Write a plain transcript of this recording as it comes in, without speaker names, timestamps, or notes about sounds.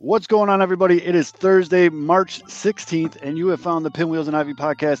What's going on, everybody? It is Thursday, March 16th, and you have found the Pinwheels and Ivy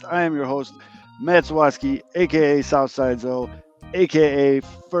podcast. I am your host, Matt Murawski, a.k.a. Southside Zoe, a.k.a.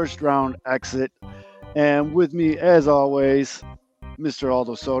 First Round Exit. And with me, as always, Mr.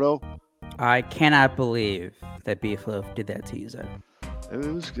 Aldo Soto. I cannot believe that Beef Loaf did that to you, Zoe. It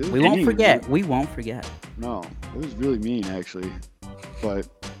was good. We won't forget. We won't forget. No, it was really mean, actually. But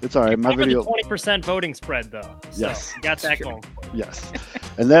it's all right. My video. 20% voting spread, though. So yes. You got that going. Yes.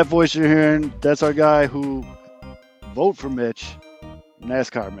 And that voice you're hearing, that's our guy who vote for Mitch,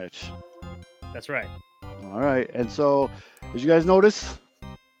 NASCAR Mitch. That's right. All right. And so, as you guys notice,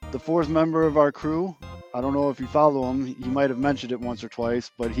 the fourth member of our crew, I don't know if you follow him. He might have mentioned it once or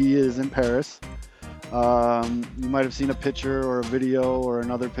twice, but he is in Paris. You might have seen a picture or a video or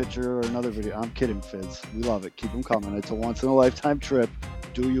another picture or another video. I'm kidding, Fitz. We love it. Keep them coming. It's a once-in-a-lifetime trip.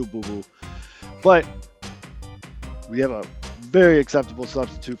 Do you, boo-boo. But we have a very acceptable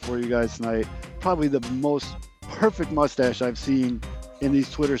substitute for you guys tonight. Probably the most perfect mustache I've seen in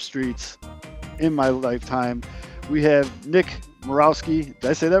these Twitter streets in my lifetime. We have Nick Murawski. Did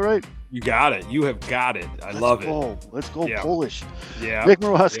I say that right? You got it. You have got it. Love it. Let's go Polish. Yeah. Nick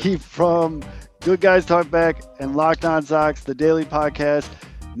Murawski from Good Guys Talk Back and Locked On Sox, the daily podcast.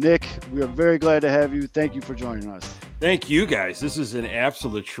 Nick, we are very glad to have you. Thank you for joining us. Thank you, guys. This is an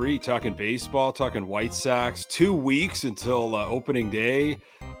absolute treat. Talking baseball, talking White Sox. 2 weeks until opening day.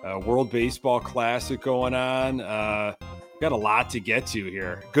 World Baseball Classic going on. Got a lot to get to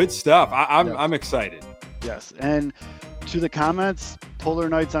here. Good stuff. I'm excited. Yes, and to the comments, Polar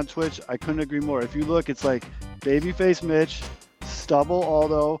Nights on Twitch, I couldn't agree more. If you look, it's like Babyface Mitch, Stubble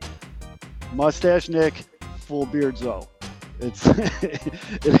Aldo, Mustache Nick, Full Beard Zoe.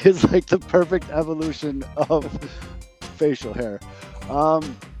 It is like the perfect evolution of facial hair.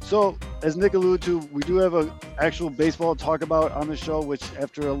 So as Nick alluded to, we do have an actual baseball to talk about on the show, which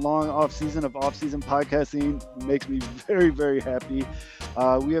after a long off-season podcasting makes me very, very happy.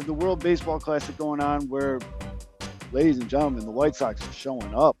 We have the World Baseball Classic going on where, ladies and gentlemen, the White Sox are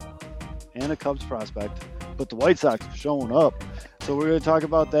showing up, and a Cubs prospect, but the White Sox are showing up. So we're going to talk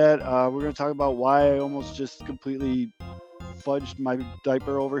about that. We're going to talk about why I almost just completely fudged my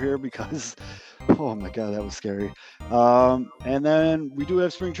diaper over here because, oh my God, that was scary. And then we do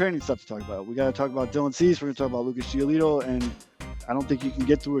have spring training stuff to talk about. We got to talk about Dylan Cease. We're going to talk about Lucas Giolito, and I don't think you can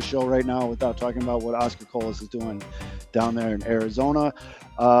get through a show right now without talking about what Oscar Colas is doing down there in Arizona.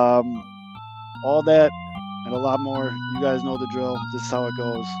 All that and a lot more. You guys know the drill. This is how it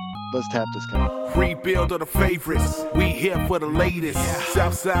goes. Let's tap this guy. Rebuild of the favorites. We here for the latest.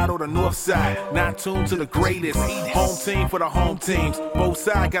 South side or the north side. Not tuned to the greatest. Home team for the home teams. Both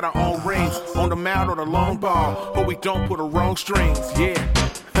sides got our own rings. On the mound or the long ball. But we don't put the wrong strings. Yeah.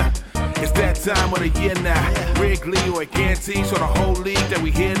 It's that time of the year now. Wrigley or Gantes or the whole league that we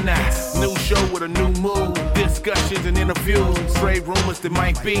hear now. New show with a new mood. Discussions and interviews. Trade rumors that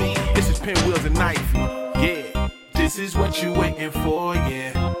might be. This is Pinwheels and Knife. Yeah. This is what you waiting for,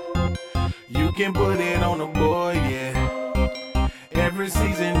 yeah. You can put it on the board, yeah. Every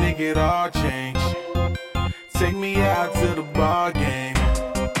season, nigga, it all change. Take me out to the ball game.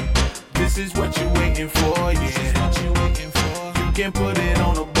 This is what you waiting for, yeah. You can put it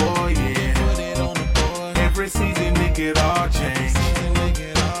on the board, yeah. Every season, nigga, it all change.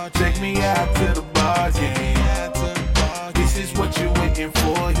 Take me out to the ball game. This is what you waiting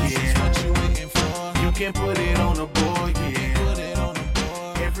for, yeah. You can put it on the board,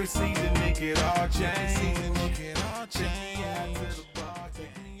 yeah. Every season, nigga, it all change.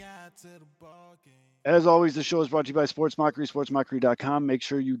 As always, the show is brought to you by Sports Mockery, sportsmockery.com. Make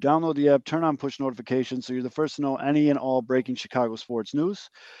sure you download the app, turn on push notifications so you're the first to know any and all breaking Chicago sports news.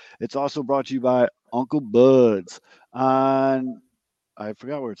 It's also brought to you by Uncle Bud's on, I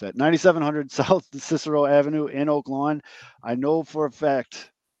forgot where it's at, 9700 South Cicero Avenue in Oak Lawn. I know for a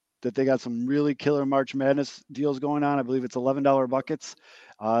fact that they got some really killer March Madness deals going on. I believe it's $11 buckets.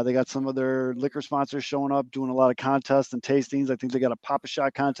 They got some of their liquor sponsors showing up, doing a lot of contests and tastings. I think they got a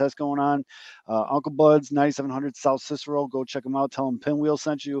Pop-A-Shot contest going on. Uncle Bud's, 9700 South Cicero. Go check them out. Tell them Pinwheel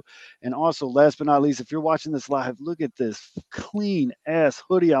sent you. And also, last but not least, if you're watching this live, look at this clean-ass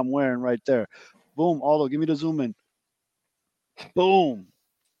hoodie I'm wearing right there. Boom. Aldo, give me the zoom in. Boom.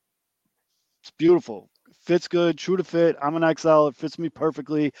 It's beautiful. Fits good, true to fit. I'm an XL. It fits me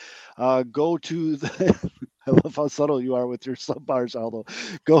perfectly. Go to the I love how subtle you are with your sub bars, Aldo.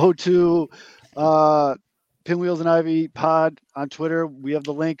 Go to Pinwheels and Ivy Pod on Twitter. We have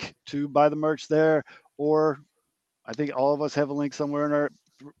the link to buy the merch there, or I think all of us have a link somewhere in our.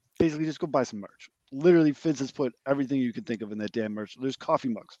 Basically, just go buy some merch. Literally, Fizz has put everything you can think of in that damn merch. There's coffee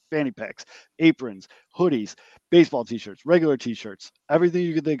mugs, fanny packs, aprons, hoodies, baseball t-shirts, regular t-shirts. Everything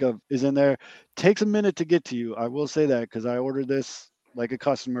you can think of is in there. Takes a minute to get to you. I will say that because I ordered this like a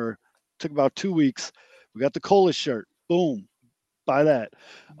customer. Took about 2 weeks. We got the Colas shirt. Boom. Buy that.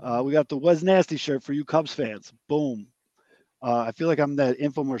 We got the Was Nasty shirt for you Cubs fans. Boom. I feel like I'm that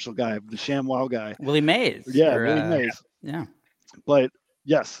infomercial guy, the ShamWow guy. Willie Mays. Yeah, Willie Mays. Yeah. But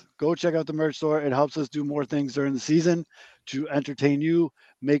yes, go check out the merch store. It helps us do more things during the season to entertain you,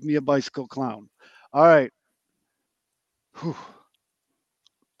 make me a bicycle clown. All right. Whew.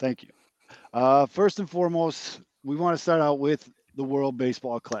 Thank you. First and foremost, we want to start out with the World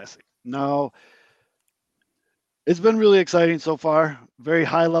Baseball Classic. Now, it's been really exciting so far. Very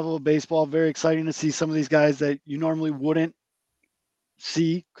high level of baseball. Very exciting to see some of these guys that you normally wouldn't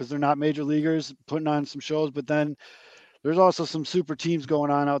see because they're not major leaguers putting on some shows. But then there's also some super teams going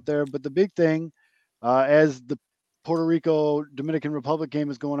on out there. But the big thing, as the Puerto Rico Dominican Republic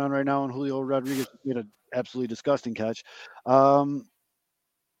game is going on right now, and Julio Rodriguez made an absolutely disgusting catch,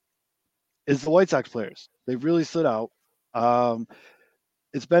 is the White Sox players. They've really stood out.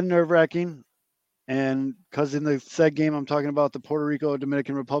 It's been nerve-wracking. And because in the said game, I'm talking about the Puerto Rico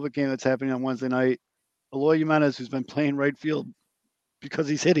Dominican Republic game that's happening on Wednesday night, Eloy Jimenez, who's been playing right field because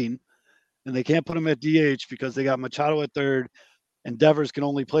he's hitting, and they can't put him at DH because they got Machado at third, and Devers can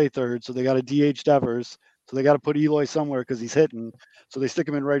only play third, so they got to DH Devers. So they got to put Eloy somewhere because he's hitting. So they stick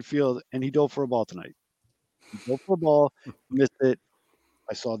him in right field, and he dove for a ball tonight. He dove for a ball, missed it.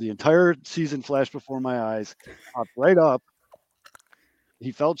 I saw the entire season flash before my eyes, popped right up.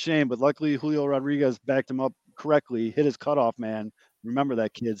 He felt shame, but luckily Julio Rodriguez backed him up correctly, hit his cutoff man. Remember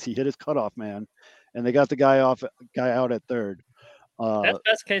that, kids. He hit his cutoff man, and they got the guy out at third. That's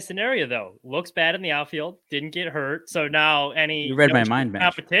best case scenario, though. Looks bad in the outfield, didn't get hurt. So now you read my mind, man.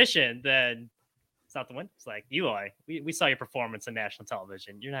 Competition, then it's not the win. It's like, Eloy, we saw your performance on national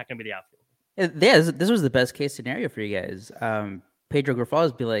television. You're not going to be the outfielder. Yeah, this was the best case scenario for you guys. Pedro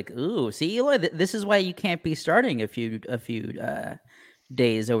Grifal's be like, ooh, see, Eloy, this is why you can't be starting a few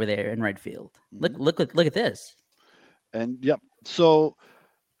days over there in right field. Look at this. And yep. So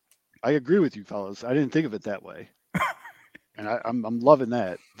I agree with you, fellas. I didn't think of it that way. And I'm loving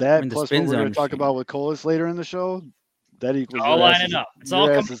that. That plus what we're going to talk about with Colas later in the show, that equals all lining up. It's all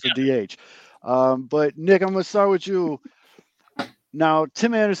coming as the DH. But Nick, I'm going to start with you. Now,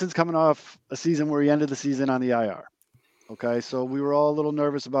 Tim Anderson's coming off a season where he ended the season on the IR. Okay, so we were all a little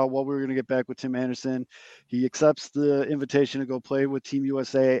nervous about what we were going to get back with Tim Anderson. He accepts the invitation to go play with Team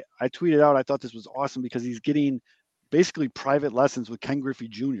USA. I tweeted out, I thought this was awesome because he's getting basically private lessons with Ken Griffey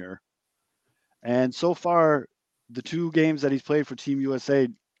Jr. And so far, the 2 games that he's played for Team USA,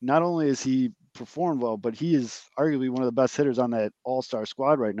 not only has he performed well, but he is arguably one of the best hitters on that all-star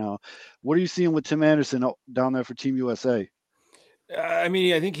squad right now. What are you seeing with Tim Anderson down there for Team USA? I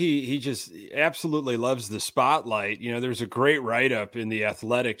mean, I think he just absolutely loves the spotlight. You know, there's a great write-up in The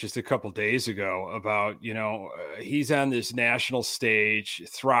Athletic just a couple days ago about, he's on this national stage,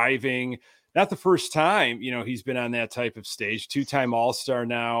 thriving. Not the first time, he's been on that type of stage. 2-time All-Star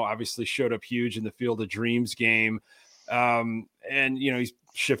now, obviously showed up huge in the Field of Dreams game. And, he's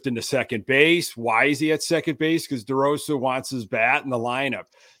shifting to second base. Why is he at second base? Because DeRosa wants his bat in the lineup.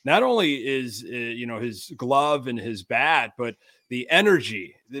 Not only is, his glove and his bat, but the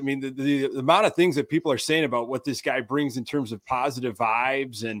energy. I mean, the amount of things that people are saying about what this guy brings in terms of positive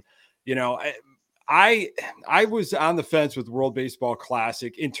vibes. And, I was on the fence with World Baseball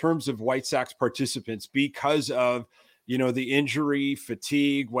Classic in terms of White Sox participants because of, the injury,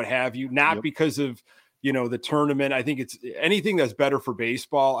 fatigue, what have you, not because of, the tournament. I think it's anything that's better for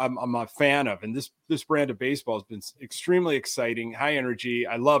baseball. I'm a fan of, and this brand of baseball has been extremely exciting, high energy.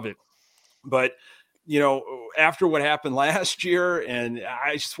 I love it. But, after what happened last year, and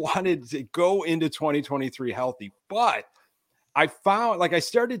I just wanted to go into 2023 healthy, but I found I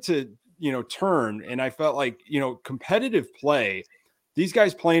started to, turn, and I felt like, competitive play, these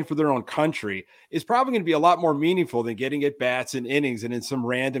guys playing for their own country is probably going to be a lot more meaningful than getting at bats and innings and in some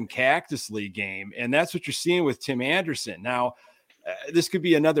random Cactus League game. And that's what you're seeing with Tim Anderson. Now, this could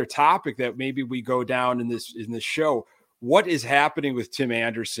be another topic that maybe we go down in this show. What is happening with Tim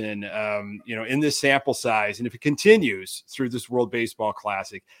Anderson, in this sample size? And if it continues through this World Baseball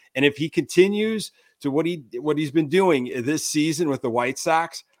Classic, and if he continues to what he's been doing this season with the White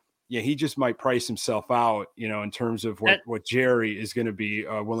Sox, he just might price himself out, in terms of what Jerry is going to be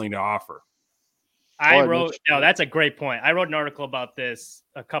willing to offer. That's a great point. I wrote an article about this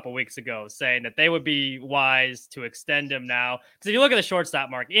a couple weeks ago saying that they would be wise to extend him now. Because if you look at the shortstop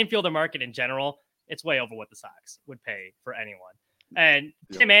market, infielder market in general, it's way over what the Sox would pay for anyone. And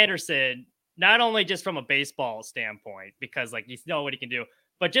Tim Anderson not only just from a baseball standpoint, because like you know what he can do,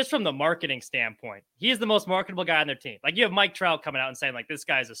 but just from the marketing standpoint, he's the most marketable guy on their team. Like you have Mike Trout coming out and saying like this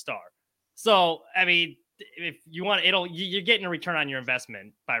guy's a star. So I mean, if you want, you're getting a return on your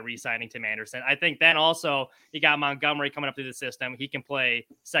investment by re-signing Tim Anderson. I think then also you got Montgomery coming up through the system. He can play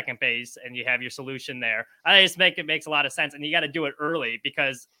second base, and you have your solution there. I just it makes a lot of sense, and you got to do it early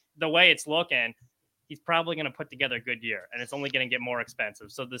because the way it's looking, he's probably going to put together a good year, and it's only going to get more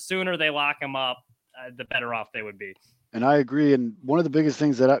expensive. So the sooner they lock him up, the better off they would be. And I agree. And one of the biggest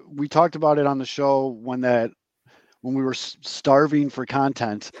things that we talked about it on the show when we were starving for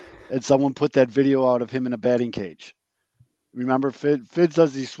content, and someone put that video out of him in a batting cage. Remember, Fids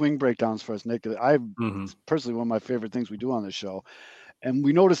does these swing breakdowns for us, Nick. Personally, one of my favorite things we do on this show. And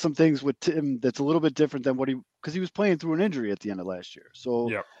we noticed some things with Tim that's a little bit different than because he was playing through an injury at the end of last year.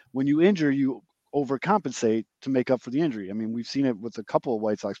 So when you injure, you overcompensate to make up for the injury. I mean, we've seen it with a couple of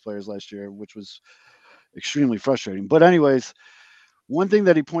White Sox players last year, which was extremely frustrating. But anyways, one thing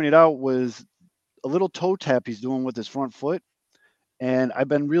that he pointed out was a little toe tap he's doing with his front foot. And I've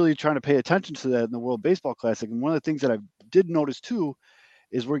been really trying to pay attention to that in the World Baseball Classic. And one of the things that I did notice too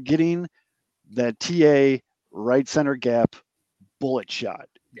is we're getting that TA right center gap bullet shot.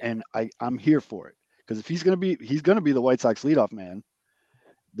 And I'm here for it. Because if he's gonna be the White Sox leadoff man.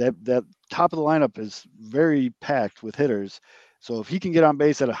 That top of the lineup is very packed with hitters. So if he can get on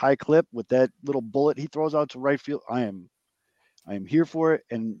base at a high clip with that little bullet he throws out to right field, I am here for it.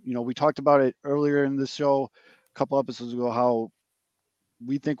 And we talked about it earlier in this show a couple episodes ago how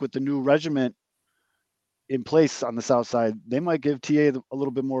we think with the new regiment in place on the South Side, they might give TA a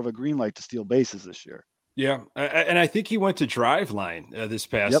little bit more of a green light to steal bases this year. Yeah, and I think he went to Driveline this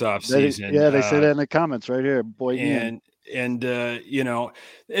past offseason. They say that in the comments right here, boy. And and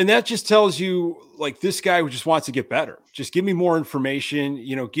that just tells you like this guy just wants to get better. Just give me more information.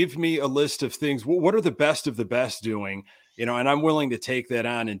 Give me a list of things. What are the best of the best doing? And I'm willing to take that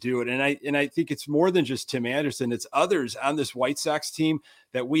on and do it. And I think it's more than just Tim Anderson. It's others on this White Sox team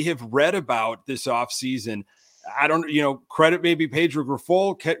that we have read about this offseason. I don't, credit maybe Pedro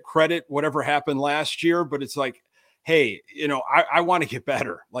Grifol, credit whatever happened last year, but it's like, hey, I want to get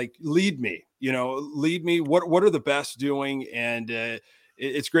better. Like, lead me. What are the best doing? And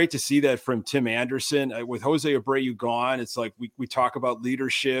it's great to see that from Tim Anderson. With Jose Abreu gone, it's like we talk about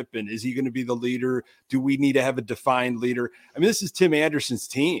leadership and is he going to be the leader? Do we need to have a defined leader? I mean, this is Tim Anderson's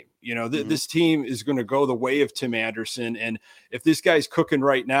team. This team is going to go the way of Tim Anderson. And if this guy's cooking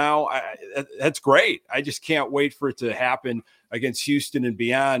right now, that's great. I just can't wait for it to happen against Houston and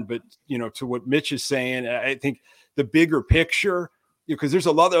beyond. But, to what Mitch is saying, I think the bigger picture, because there's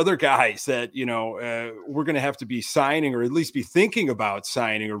a lot of other guys that, we're going to have to be signing or at least be thinking about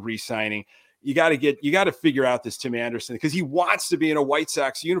signing or re-signing. You got to figure out this Tim Anderson because he wants to be in a White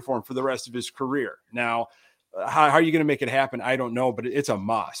Sox uniform for the rest of his career. Now, how are you going to make it happen? I don't know, but it's a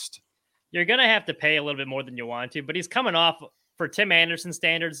must. You're going to have to pay a little bit more than you want to, but he's coming off, for Tim Anderson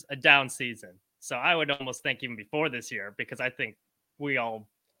standards, a down season. So I would almost think even before this year, because I think we all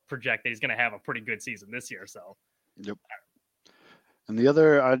project that he's going to have a pretty good season this year. So, yep. And the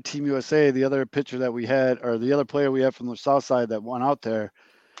other on Team USA, the other pitcher that we had, or the other player we had from the South Side that went out there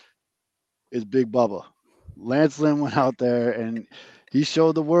is Big Bubba. Lance Lynn went out there and he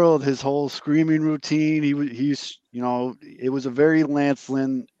showed the world his whole screaming routine. It was a very Lance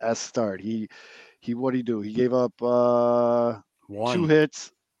Lynn-esque start. What'd he do? He gave up 2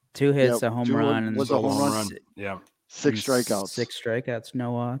 hits. 2 hits, a home run. Was a home run. Yeah. 6 strikeouts. 6 strikeouts,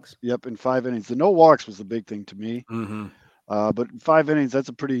 no walks. Yep, in 5 innings. The no walks was the big thing to me. Mm-hmm. But in 5 innings, that's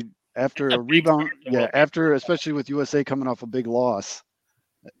after a rebound. Yeah, especially with USA coming off a big loss.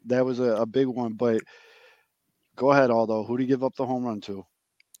 That was a big one. But go ahead, Aldo. Who do you give up the home run to?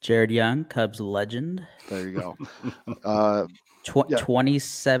 Jared Young, Cubs legend. There you go.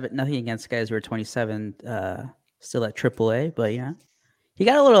 27. Nothing against guys who are 27, still at AAA, but he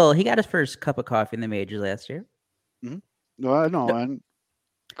got his first cup of coffee in the majors last year. Mm-hmm. No, I know.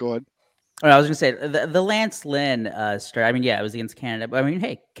 Go ahead. I was going to say the Lance Lynn start. I mean, it was against Canada. But I mean,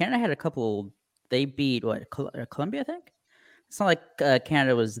 hey, Canada had a couple. They beat Colombia, I think. It's not like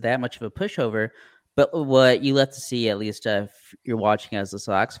Canada was that much of a pushover. But what you love to see, at least if you're watching as a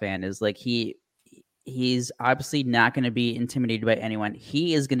Sox fan, is like he's obviously not going to be intimidated by anyone.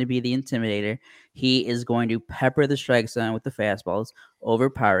 He is going to be the intimidator. He is going to pepper the strike zone with the fastballs,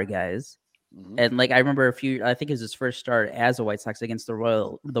 overpower guys. Mm-hmm. And like I remember I think it was his first start as a White Sox against the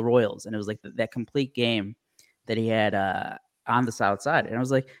Royals, and it was like that complete game that he had on the South Side. And I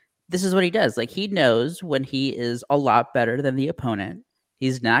was like, this is what he does. Like he knows when he is a lot better than the opponent,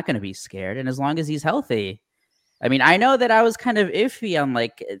 he's not going to be scared. And as long as he's healthy, I mean, I know that I was kind of iffy on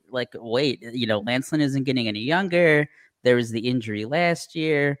like wait, Lance Lynn isn't getting any younger. There was the injury last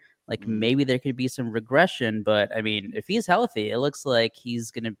year. Like maybe there could be some regression, but I mean, if he's healthy, it looks like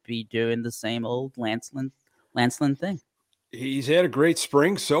he's going to be doing the same old Lance Lynn thing. He's had a great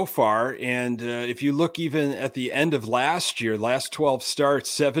spring so far, and if you look even at the end of last year, last 12 starts,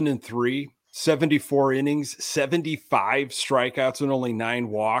 7-3, 74 innings, 75 strikeouts, and only 9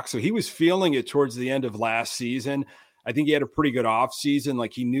 walks. So he was feeling it towards the end of last season. I think he had a pretty good offseason.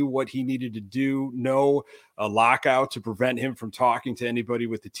 Like he knew what he needed to do. No lockout to prevent him from talking to anybody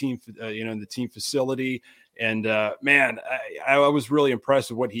with the team, in the team facility. And man, I was really impressed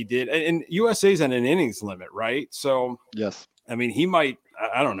with what he did. And USA's on an innings limit, right? So yes, I mean, he might.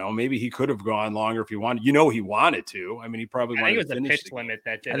 I don't know. Maybe he could have gone longer if he wanted. He wanted to. I mean, he probably wanted to finish. I think it was a pitch limit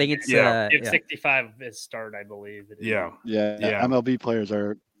that did. I think it's 65 is start, I believe. Yeah. MLB players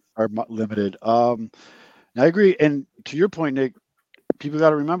are limited. I agree. And to your point, Nick, people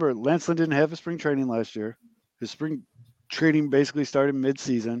got to remember Lance Lynn didn't have a spring training last year. His spring training basically started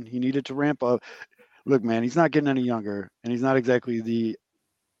mid-season. He needed to ramp up. Look, man, he's not getting any younger, and he's not exactly the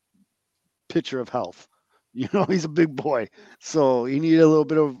picture of health. He's a big boy, so he needed a little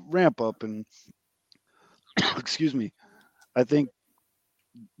bit of ramp up. And excuse me, I think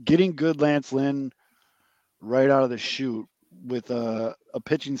getting good Lance Lynn right out of the chute with a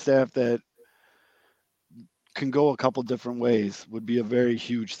pitching staff that can go a couple different ways would be a very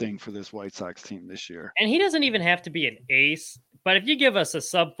huge thing for this White Sox team this year. And he doesn't even have to be an ace, but if you give us a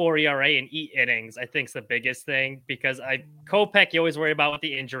sub-4 ERA and eat innings, I think is the biggest thing, because Kopech, you always worry about with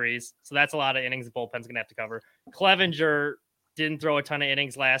the injuries, so that's a lot of innings the bullpen's going to have to cover. Clevenger didn't throw a ton of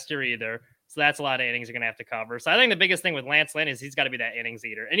innings last year either, so that's a lot of innings you're going to have to cover. So I think the biggest thing with Lance Lynn is he's got to be that innings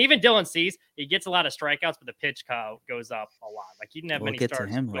eater. And even Dylan Cease, he gets a lot of strikeouts, but the pitch count goes up a lot. Like he didn't have many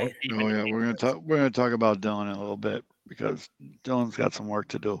starts. We're going to talk about Dylan in a little bit, because Dylan's got some work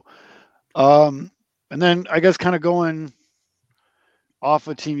to do. And then I guess kind of going off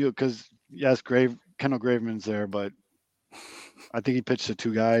of Team U, because yes, Kendall Graveman's there, but I think he pitched to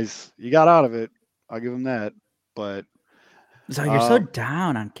 2 guys. He got out of it. I'll give him that. But so you're so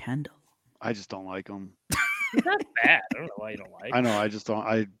down on Kendall. I just don't like him. He's not bad. I don't know why you don't like him. I know. I just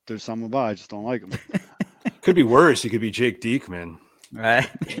don't. There's something about I just don't like him. Could be worse. He could be Jake Diekman. Right.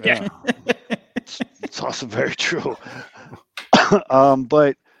 Yeah. It's also very true.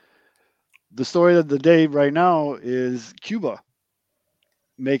 But the story of the day right now is Cuba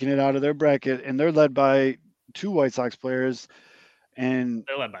making it out of their bracket, and they're led by 2 White Sox players. And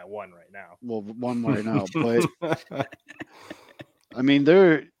they're led by 1 right now. Well, 1 right now. But I mean,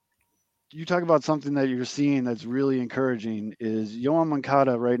 you talk about something that you're seeing that's really encouraging is Yohan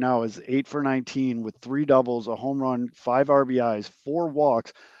Moncada right now is 8 for 19 with 3 doubles, a home run, 5 RBIs, 4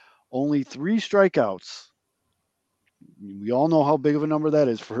 walks, only 3 strikeouts. We all know how big of a number that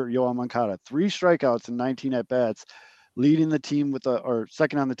is for Yohan Moncada. 3 strikeouts and 19 at bats, leading the team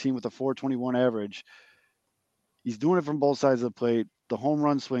second on the team with a 4.21 average. He's doing it from both sides of the plate. The home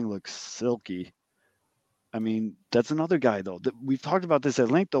run swing looks silky. I mean, that's another guy, though. We've talked about this at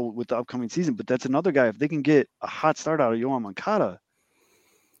length, though, with the upcoming season, but that's another guy. If they can get a hot start out of Yohan Moncada.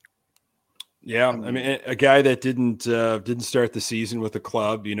 Yeah, I mean, a guy that didn't start the season with the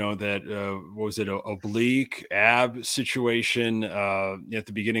club, that was it, oblique ab situation at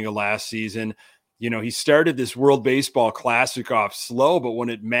the beginning of last season. He started this World Baseball Classic off slow, but when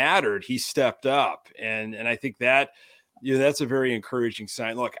it mattered, he stepped up. And I think that, that's a very encouraging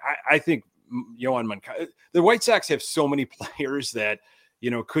sign. Look, I think Yohan Moncada, the White Sox have so many players that,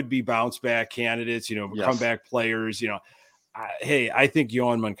 could be bounce back candidates, yes, comeback players, I think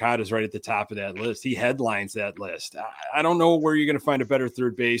Yohan Moncada is right at the top of that list. He headlines that list. I don't know where you're going to find a better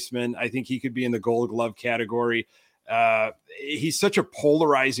third baseman. I think he could be in the Gold Glove category. He's such a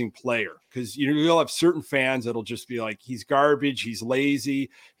polarizing player because you'll have certain fans that'll just be like, he's garbage, he's lazy,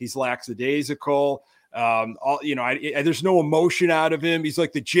 he's lackadaisical. There's no emotion out of him. He's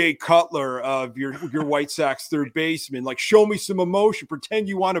like the Jay Cutler of your White Sox third baseman. Like, show me some emotion, pretend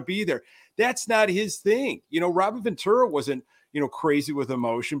you want to be there. That's not his thing. Robin Ventura wasn't, crazy with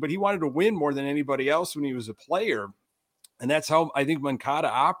emotion, but he wanted to win more than anybody else when he was a player. And that's how I think Moncada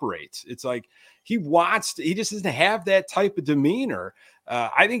operates. It's like he just doesn't have that type of demeanor.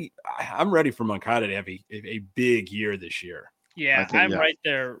 I think I'm ready for Moncada to have a big year this year. Yeah, I'm right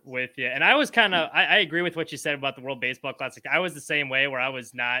there with you. And I was I agree with what you said about the World Baseball Classic. I was the same way where I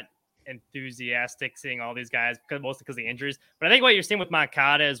was not enthusiastic seeing all these guys mostly because of the injuries. But I think what you're seeing with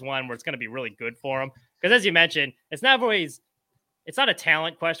Moncada is one where it's going to be really good for him. Because as you mentioned, it's not always it's not a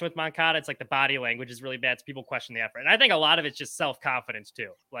talent question with Moncada. It's like the body language is really bad. So people question the effort. And I think a lot of it's just self-confidence too.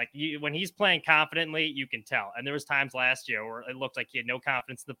 Like when he's playing confidently, you can tell. And there was times last year where it looked like he had no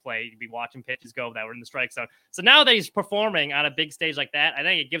confidence in the play. You'd be watching pitches go that were in the strike zone. So now that he's performing on a big stage like that, I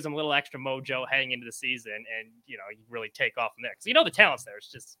think it gives him a little extra mojo heading into the season. And, you really take off from there. Because the talent's there.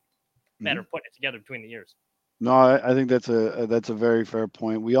 It's just a matter of putting it together between the years. No, I think that's a very fair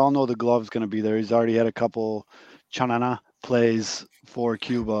point. We all know the glove's going to be there. He's already had a couple Chanana plays for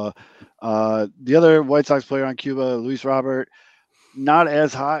Cuba. The other White Sox player on Cuba, Luis Robert, not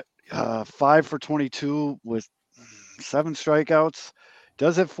as hot. 5 for 22 with 7 strikeouts.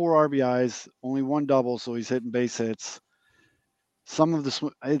 Does have 4 RBIs, only 1 double, so he's hitting base hits. Some of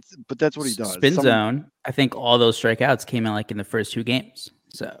the but that's what he does. Spin zone. I think all those strikeouts came in in the first 2 games.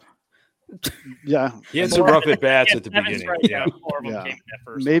 So. Yeah, he had some rough at bats at the beginning. Yeah.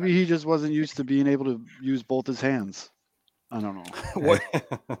 Maybe he just wasn't used to being able to use both his hands. I don't know.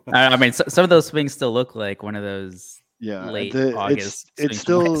 I mean, some of those swings still look like one of those. Yeah, late August. It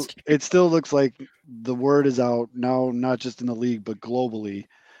still looks like the word is out now, not just in the league but globally,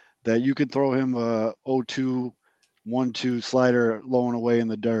 that you could throw him a 0-2, 1-2 slider low and away in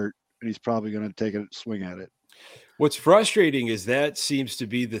the dirt, and he's probably going to take a swing at it. What's frustrating is that seems to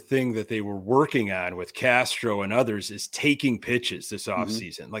be the thing that they were working on with Castro and others is taking pitches this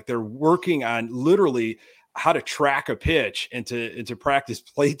offseason. Like they're working on literally how to track a pitch and to practice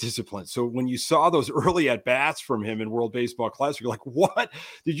plate discipline. So when you saw those early at bats from him in World Baseball Classic, you're like, what?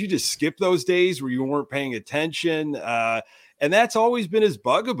 Did you just skip those days where you weren't paying attention? And that's always been his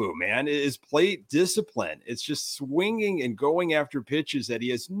bugaboo, man, is plate discipline. It's just swinging and going after pitches that he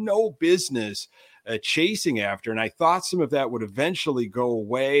has no business chasing after. And I thought some of that would eventually go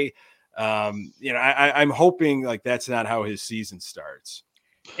away. I'm hoping that's not how his season starts.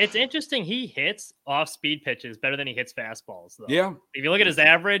 It's interesting. He hits off speed pitches better than he hits fastballs, though. Yeah. If you look at his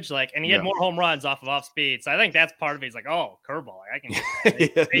average, and he had more home runs off of speed. So I think that's part of it. He's like, oh, curveball. I can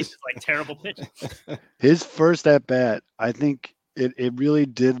hit pitches terrible pitches. His first at bat, I think it really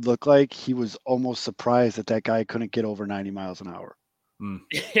did look like he was almost surprised that guy couldn't get over 90 miles an hour.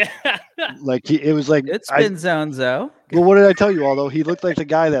 Yeah. It was like good spin zones though. Well, what did I tell you? Although he looked like the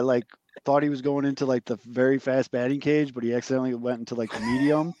guy that thought he was going into the very fast batting cage, but he accidentally went into the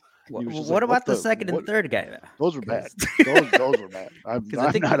medium. What about the second and third guy? Though? Those were bad. Those were bad. I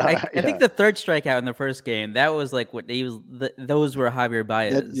think the third strikeout in the first game, that was what he was. Those were Javier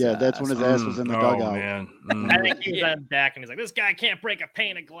Baez. That's when his ass was in the dugout. Man. I think he was on back and he's like, "This guy can't break a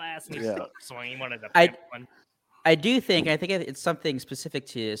pane of glass." And he's swinging. He wanted to one. I think it's something specific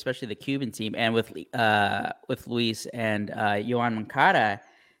to especially the Cuban team and with Luis and Yohan Moncada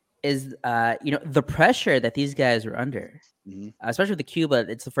is the pressure that these guys are under, especially with the Cuba.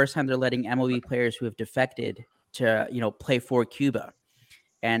 It's the first time they're letting MLB players who have defected to play for Cuba,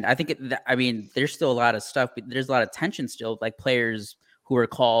 and I think there's still a lot of stuff. But there's a lot of tension still, players who are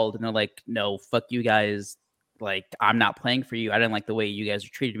called and they're like, no, fuck you guys, I'm not playing for you. I didn't like the way you guys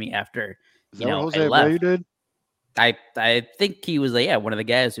treated me after what Jose Abreu did? I think he was one of the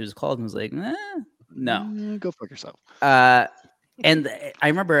guys who was called and was like, no, go fuck yourself. And I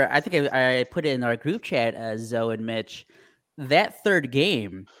remember, I think I put it in our group chat, Zoe and Mitch, that third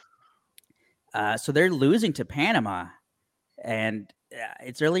game. So they're losing to Panama, and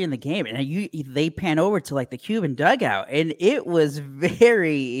it's early in the game, and they pan over to the Cuban dugout, and it was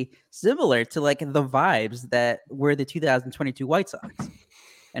very similar to the vibes that were the 2022 White Sox.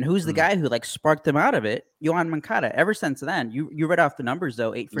 And who's the guy who sparked them out of it? Yohan Moncada. Ever since then, you read off the numbers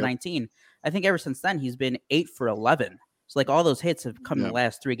though, 8 for 19. I think ever since then he's been 8 for 11. So all those hits have come in the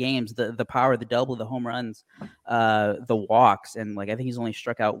last 3 games. The power, the double, the home runs, the walks, and I think he's only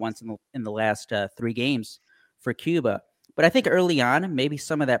struck out once in the last 3 games for Cuba. But I think early on, maybe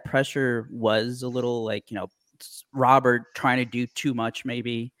some of that pressure was a little Robert trying to do too much.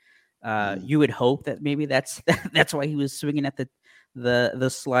 Maybe you would hope that maybe that's why he was swinging at the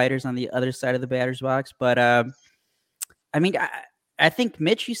sliders on the other side of the batter's box. But I think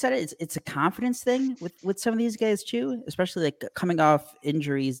Mitch, you said it's a confidence thing with some of these guys too, especially coming off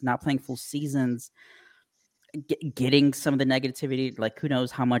injuries, not playing full seasons, getting some of the negativity. Who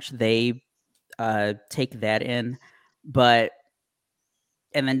knows how much they take that in, but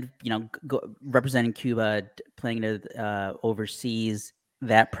and then representing Cuba, playing overseas,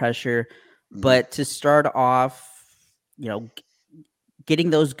 that pressure. But to start off,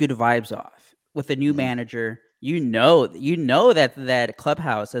 getting those good vibes off with a new manager, that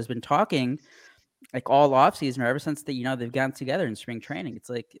clubhouse has been talking all offseason or ever since they've gotten together in spring training. It's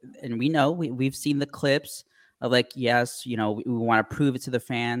and we've seen the clips of yes, we want to prove it to the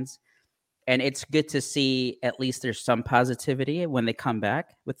fans. And it's good to see at least there's some positivity when they come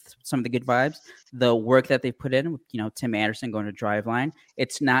back with some of the good vibes. The work that they put in, Tim Anderson going to Driveline.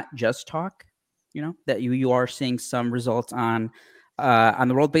 It's not just talk, that you are seeing some results on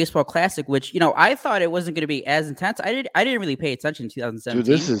the World Baseball Classic, which, I thought it wasn't going to be as intense. I didn't really pay attention in 2017.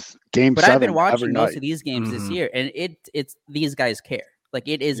 Dude, this is game but 7 I've been watching every most night. of these games this year, and it's these guys care. Like,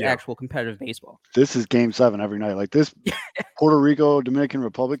 it is actual competitive baseball. This is game 7 every night. Like this Puerto Rico Dominican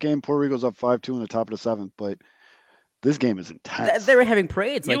Republic game, Puerto Rico's up 5-2 in the top of the 7th, but this game is intense. They were having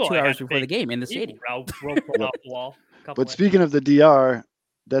parades like 2 hours before the game in the stadium. But speaking of the DR,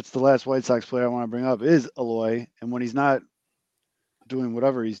 that's the last White Sox player I want to bring up is Eloy, and when he's not doing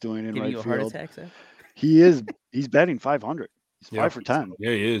whatever he's doing in right field, he's batting 500. He's 5 for 10.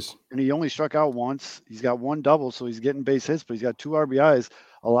 Yeah, he is. And he only struck out once. He's got 1 double, so he's getting base hits, but he's got 2 RBIs,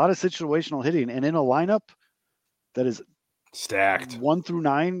 a lot of situational hitting. And in a lineup that is stacked 1 through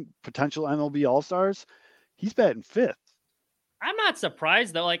 9 potential MLB All-Stars, he's batting 5th. I'm not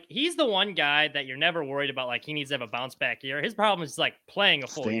surprised, though. Like, he's the one guy that you're never worried about. Like, he needs to have a bounce back year. His problem is like playing a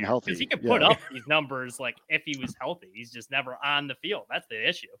full Staying year. healthy. Because he can put up these numbers, like, if he was healthy. He's just never on the field. That's the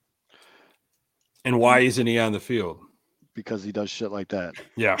issue. And why isn't he on the field? Because he does shit like that.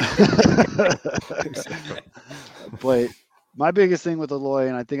 Yeah. But my biggest thing with Eloy,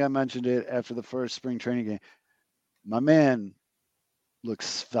 and I think I mentioned it after the first spring training game, my man looks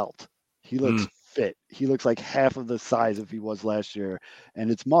svelte. He looks fit. He looks like half of the size if he was last year.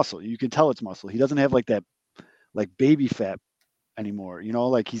 And it's muscle. You can tell it's muscle. He doesn't have like that like baby fat anymore.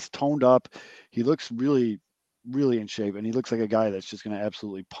 Like he's toned up. He looks really, really in shape. And he looks like a guy that's just going to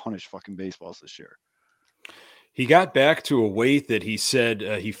absolutely punish fucking baseballs this year. He got back to a weight that he said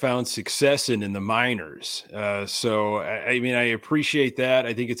he found success in the minors. So, I mean, I appreciate that.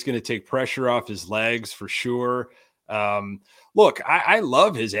 I think it's going to take pressure off his legs for sure. Look, I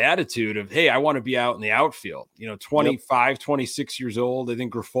love his attitude of, hey, I want to be out in the outfield. 25, 26 years old. I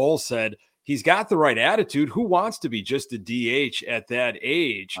think Grifol said he's got the right attitude. Who wants to be just a DH at that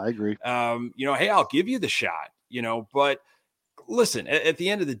age? I agree. Hey, I'll give you the shot, but listen, at the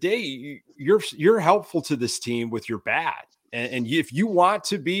end of the day, you're helpful to this team with your bat. And if you want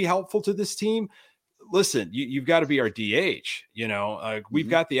to be helpful to this team, listen, you've got to be our DH. We've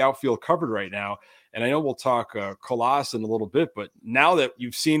got the outfield covered right now. And I know we'll talk Colas in a little bit, but now that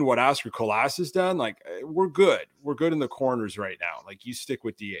you've seen what Oscar Colas has done, like we're good. We're good in the corners right now. Like you stick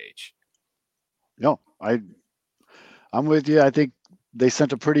with DH. No, I'm with you. I think they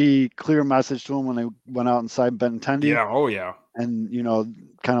sent a pretty clear message to him when they went out and signed Benintendi. Yeah. Oh yeah. And,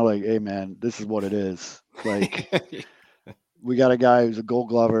 kind of like, hey man, this is what it is. Like we got a guy who's a Gold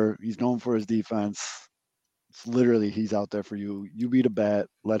Glover. He's known for his defense. It's literally, he's out there for you. You beat a bat,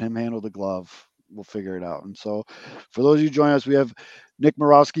 let him handle the glove. We'll figure it out. And so for those of you joining us, we have Nick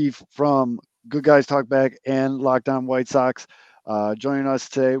Murawski from Good Guys Talk Back and Locked On White Sox joining us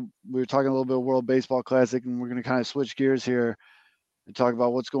today. We were talking a little bit of World Baseball Classic, and we're going to kind of switch gears here and talk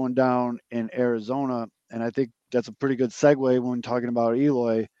about what's going down in Arizona. And I think that's a pretty good segue when talking about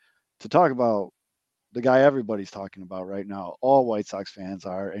Eloy to talk about the guy everybody's talking about right now. All White Sox fans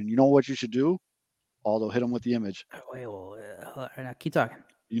are. And you know what you should do? Aldo, hit him with the image. Wait, now keep talking.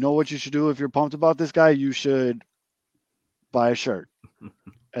 You know what you should do if you're pumped about this guy? You should buy a shirt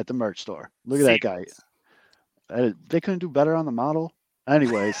at the merch store. Look at that guy. They couldn't do better on the model.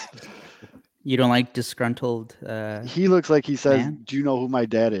 Anyways. You don't like disgruntled he looks like he says, man? Do you know who my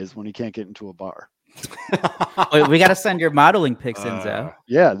dad is when he can't get into a bar? Wait, we got to send your modeling pics in, Zoe.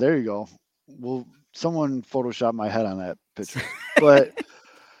 Yeah, there you go. Well, someone photoshopped my head on that picture. But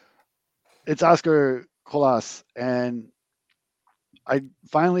it's Oscar Colas, and I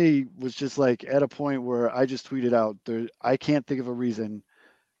finally was just like at a point where I just tweeted out there. I can't think of a reason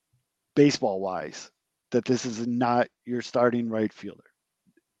baseball wise that this is not your starting right fielder.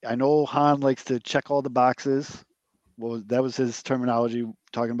 I know Hahn likes to check all the boxes. Well, that was his terminology,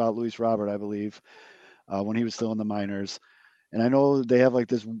 talking about Luis Robert, I believe, when he was still in the minors. And I know they have like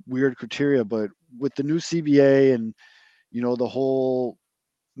this weird criteria, but with the new CBA and, the whole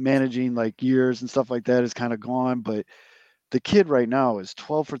managing like years and stuff like that is kind of gone. But the kid right now is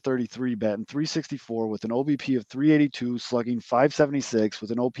 12 for 33, batting 364 with an OBP of 382, slugging 576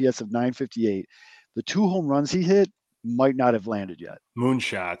 with an OPS of 958. The 2 home runs he hit might not have landed yet.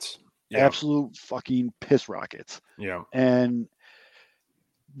 Moonshots. Yeah. Absolute fucking piss rockets. Yeah. And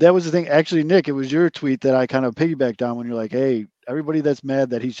that was the thing. Actually, Nick, it was your tweet that I kind of piggybacked on when you're like, hey, everybody that's mad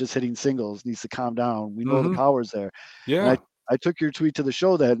that he's just hitting singles needs to calm down. We know the power's there. Yeah. And I took your tweet to the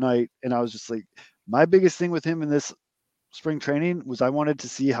show that night, and I was just like, my biggest thing with him in this spring training was I wanted to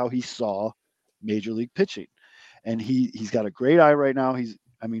see how he saw major league pitching. And he's got a great eye right now.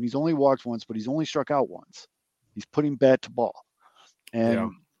 I mean, he's only walked once, but he's only struck out once. He's putting bat to ball.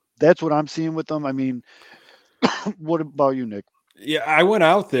 And that's what I'm seeing with them. I mean, what about you, Nick? Yeah, I went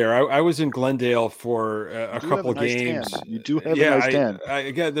out there. I was in Glendale for a couple nice games. Tan. You do have a nice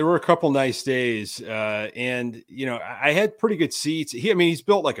tan. There were a couple nice days, and I had pretty good seats. He's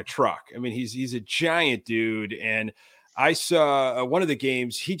built like a truck. I mean, he's a giant dude, and I saw one of the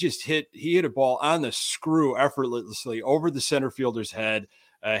games. He hit a ball on the screw effortlessly over the center fielder's head.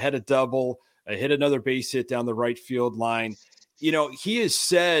 Had a double. Hit another base hit down the right field line. He has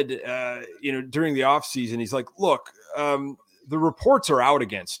said, during the offseason, he's like, look. The reports are out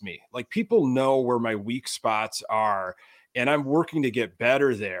against me. Like, people know where my weak spots are, and I'm working to get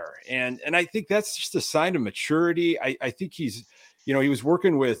better there. And I think that's just a sign of maturity. I think he's, he was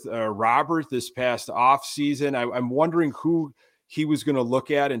working with Robert this past off season. I'm wondering who he was going to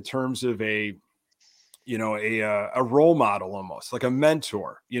look at in terms of a role model, almost like a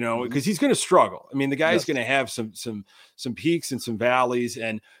mentor, because he's going to struggle. I mean, the guy's going to have some peaks and some valleys,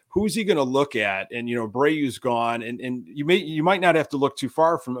 and who's he going to look at? And, Abreu's gone, and you might not have to look too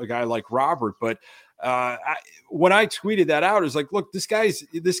far from a guy like Robert, but when I tweeted that out, it was like, look, this guy's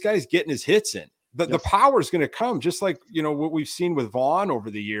getting his hits in. The power is going to come, just like, what we've seen with Vaughn over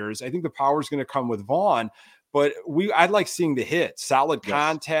the years. I think the power is going to come with Vaughn, but I'd like seeing the hit, solid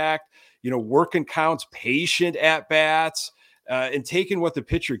contact, working counts, patient at bats, and taking what the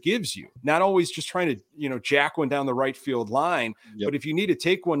pitcher gives you, not always just trying to, jack one down the right field line. But if you need to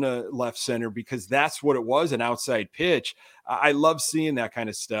take one to left center, because that's what it was, an outside pitch, I love seeing that kind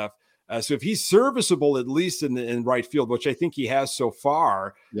of stuff. So if he's serviceable, at least in right field, which I think he has so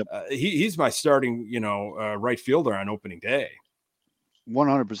far, he's my starting, right fielder on opening day.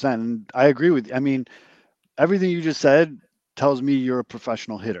 100%. And I agree with you. I mean, everything you just said tells me you're a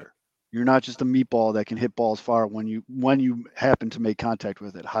professional hitter. You're not just a meatball that can hit balls far when you happen to make contact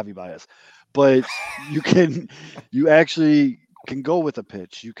with it, Javi Baez. But you actually can go with a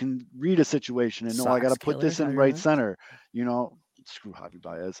pitch. You can read a situation and know I got to put this in right center. Screw Javi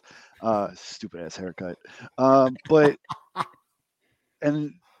Baez, stupid ass haircut. But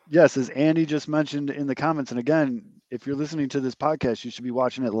and yes, as Andy just mentioned in the comments, and again, if you're listening to this podcast, you should be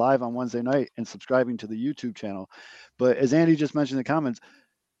watching it live on Wednesday night and subscribing to the YouTube channel. But as Andy just mentioned in the comments,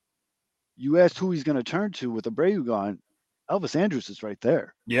 you asked who he's going to turn to with Abreu gone. Elvis Andrus is right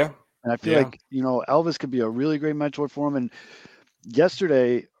there. Yeah. And I feel like, Elvis could be a really great mentor for him. And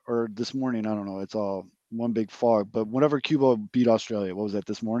yesterday or this morning, I don't know, it's all one big fog, but whenever Cuba beat Australia, what was that,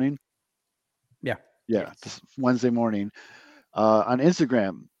 this morning? Yeah. This Wednesday morning, on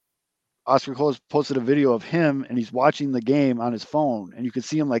Instagram, Oscar Coles posted a video of him and he's watching the game on his phone, and you could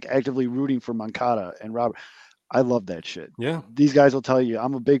see him like actively rooting for Moncada and Robert. I love that shit. Yeah. These guys will tell you,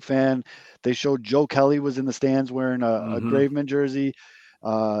 I'm a big fan. They showed Joe Kelly was in the stands wearing a Graveman jersey.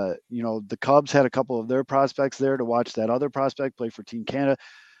 The Cubs had a couple of their prospects there to watch that other prospect play for Team Canada.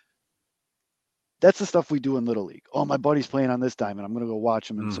 That's the stuff we do in Little League. Oh, my buddy's playing on this diamond. I'm going to go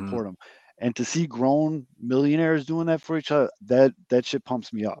watch him and support him. And to see grown millionaires doing that for each other, that shit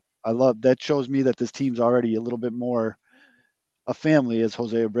pumps me up. I love that. Shows me that this team's already a little bit more a family, as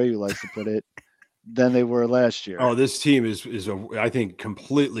Jose Abreu likes to put it, than they were last year. Oh, this team is I think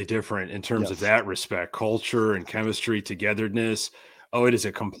completely different in terms of that respect, culture and chemistry, togetherness. Oh, it is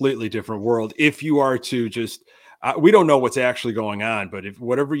a completely different world. If you are to just, we don't know what's actually going on, but if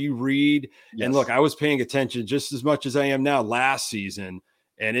whatever you read, and look, I was paying attention just as much as I am now last season,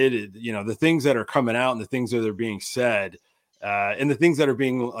 and it, the things that are coming out and the things that are being said, and the things that are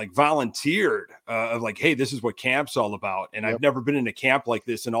being like volunteered of like, hey, this is what camp's all about. And I've never been in a camp like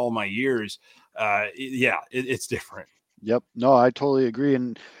this in all my years. It's different. Yep. No, I totally agree.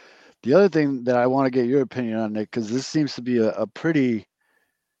 And the other thing that I want to get your opinion on, Nick, because this seems to be a pretty,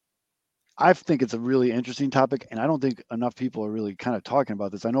 I think it's a really interesting topic, and I don't think enough people are really kind of talking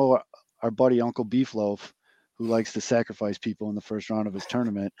about this. I know our buddy Uncle Beefloaf, who likes to sacrifice people in the first round of his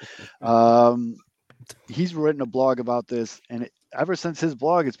tournament, he's written a blog about this, and ever since his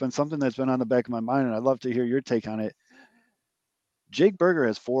blog, it's been something that's been on the back of my mind, and I'd love to hear your take on it. Jake Berger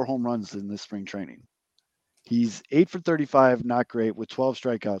has 4 home runs in this spring training. He's 8 for 35, not great, with 12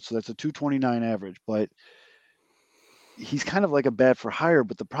 strikeouts, so that's a 229 average, but he's kind of like a bat for hire.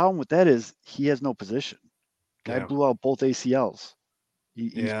 But the problem with that is he has no position. Guy blew out both ACLs.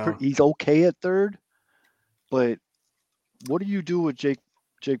 He's okay at third, but what do you do with Jake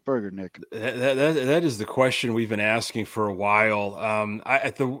Berger, Nick? That is the question we've been asking for a while.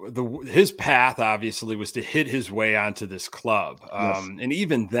 His path obviously was to hit his way onto this club, and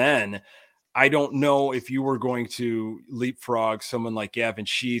even then, I don't know if you were going to leapfrog someone like Gavin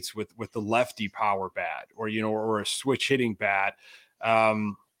Sheets with the lefty power bat, or a switch hitting bat.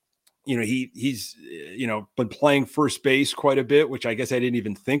 He's been playing first base quite a bit, which I guess I didn't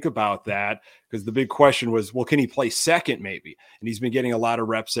even think about that, because the big question was, well, can he play second maybe? And he's been getting a lot of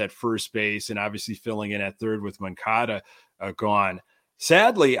reps at first base and obviously filling in at third with Moncada gone.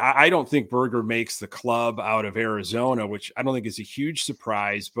 Sadly, I don't think Berger makes the club out of Arizona, which I don't think is a huge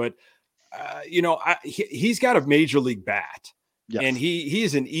surprise, but he's got a major league bat. Yes. And he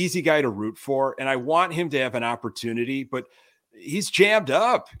is an easy guy to root for, and I want him to have an opportunity, but he's jammed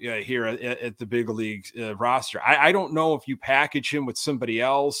up here at the big league roster. I don't know if you package him with somebody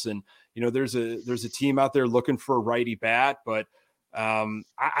else, and there's a team out there looking for a righty bat, but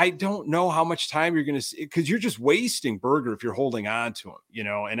I don't know how much time you're going to see, because you're just wasting Berger if you're holding on to him,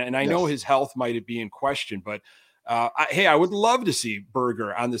 and I know his health might be in question, but I would love to see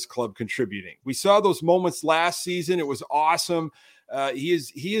Berger on this club contributing. We saw those moments last season. It was awesome.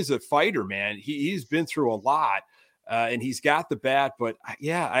 He is a fighter, man. He's been through a lot. And he's got the bat, but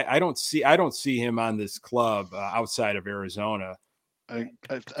I don't see him on this club outside of Arizona. I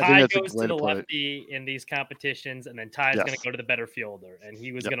think Ty that's goes a way to the to put lefty in these competitions, and then Ty's going to go to the better fielder, and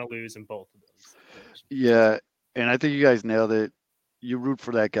he was going to lose in both of those. Yeah, and I think you guys nailed it. You root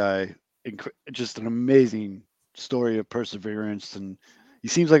for that guy. Just an amazing story of perseverance, and he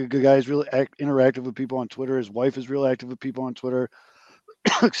seems like a good guy. He's really interactive with people on Twitter. His wife is real active with people on Twitter.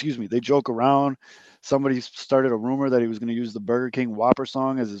 Excuse me. They joke around. Somebody started a rumor that he was going to use the Burger King Whopper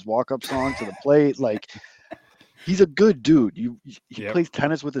song as his walk-up song to the plate. Like, he's a good dude. He plays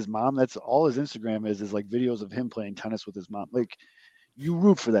tennis with his mom. That's all his Instagram is like videos of him playing tennis with his mom. Like, you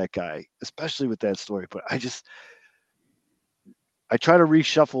root for that guy, especially with that story. But I try to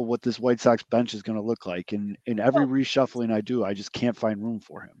reshuffle what this White Sox bench is going to look like. And in every reshuffling I do, I just can't find room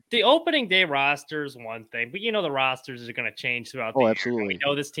for him. The opening day roster is one thing, but the rosters are going to change throughout the year. Absolutely. We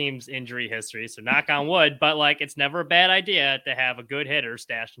know this team's injury history, so knock on wood, but it's never a bad idea to have a good hitter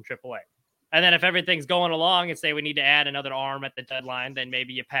stashed in AAA. And then if everything's going along and say we need to add another arm at the deadline, then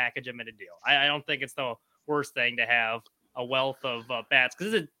maybe you package them in a deal. I don't think it's the worst thing to have a wealth of bats,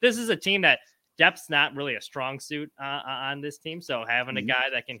 because this is a team that depth's not really a strong suit on this team. So having a guy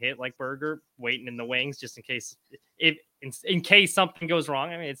that can hit like Berger, waiting in the wings just in case in case something goes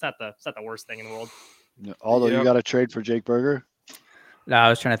wrong. I mean, it's not the worst thing in the world. Although you got to trade for Jake Berger. No, I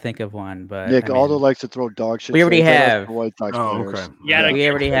was trying to think of one, but Nick Aldo likes to throw dog shit. We already have. White Sox players. Okay. Yeah, we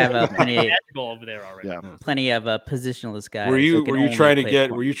already have plenty over there already. Yeah. Plenty of positionless guys. Were you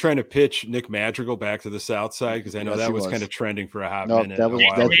trying to pitch Nick Madrigal back to the South Side? Because I know that was kind of trending for a hot minute.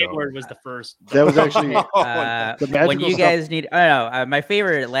 Hayward was the first. That was actually when you guys need. I don't know. My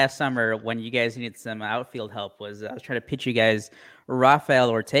favorite last summer when you guys needed some outfield help was I was trying to pitch you guys Rafael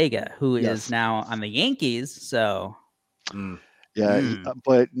Ortega, who is now on the Yankees. So.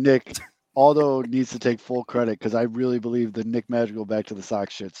 But Nick Aldo needs to take full credit, because I really believe the Nick Madrigal back to the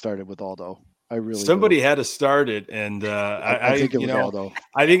Sox shit started with Aldo. Somebody had to start it, and I think it was Aldo.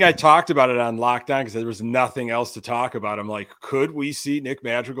 I think I talked about it on Lockdown because there was nothing else to talk about. I'm like, could we see Nick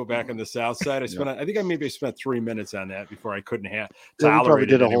Madrigal back on the South Side? I think I spent 3 minutes on that before I couldn't we probably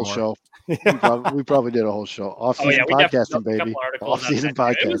did a whole show. we probably did a whole show. Off-season podcasting, baby. Off-season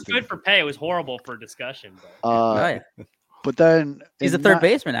podcasting. It was good for pay. It was horrible for discussion. But then he's a third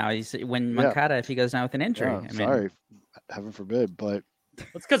baseman now. He's when Moncada, if he goes down with an injury. Sorry, heaven forbid. But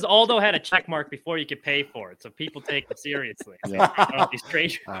it's because Aldo had a check mark before you could pay for it, so people take it seriously.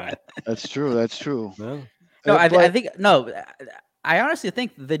 That's true. That's true. I honestly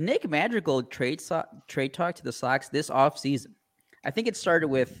think the Nick Madrigal trade talk to the Sox this offseason, I think it started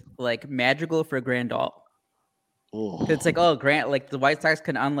with Madrigal for Grandal. It's Grant, the White Sox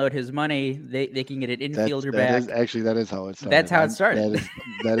can unload his money. They can get an infielder back. That is how it started. That's how it started.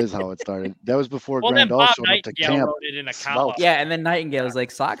 That is how it started. That was before Grandal showed up to camp. And then Nightingale was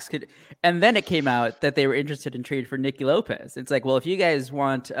like, Sox could. And then it came out that they were interested in trade for Nicky Lopez. It's like, well, if you guys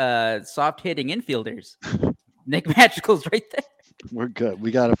want soft hitting infielders, Nick Madrigal's right there. We're good.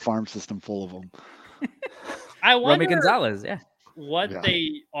 We got a farm system full of them. I wonder Romy Gonzalez, what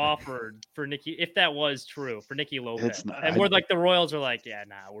they offered for Nicky, if that was true, for Nicky Lopez. And we're the Royals are like,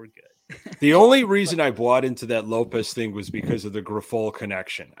 we're good. The only reason I bought into that Lopez thing was because of the Grifol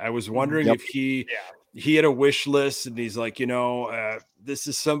connection. I was wondering if he had a wish list, and he's like, this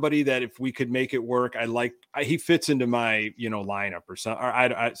is somebody that if we could make it work, he fits into my, lineup or something,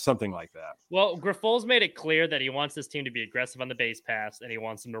 or something like that. Well, Grifol's made it clear that he wants this team to be aggressive on the base pass, and he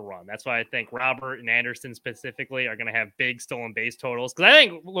wants them to run. That's why I think Robert and Anderson specifically are going to have big stolen base totals. Because I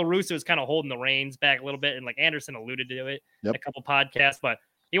think LaRusso is kind of holding the reins back a little bit, and Anderson alluded to it in a couple podcasts, but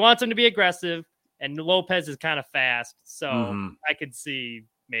he wants them to be aggressive, and Lopez is kind of fast. So I could see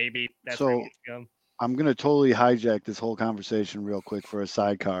maybe that's where he's going. I'm going to totally hijack this whole conversation real quick for a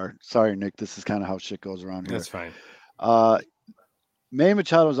sidecar. Sorry, Nick. This is kind of how shit goes around here. That's fine. Manny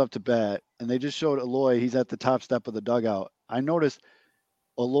Machado's up to bat, and they just showed Eloy. He's at the top step of the dugout. I noticed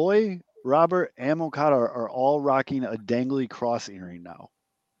Eloy, Robert, and Moncada are all rocking a dangly cross earring now.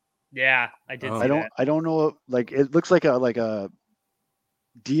 Yeah, I did. Oh. See that. I don't know. Like it looks like a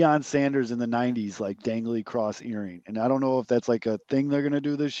Deion Sanders in the 90s, like dangly cross earring. And I don't know if that's like a thing they're going to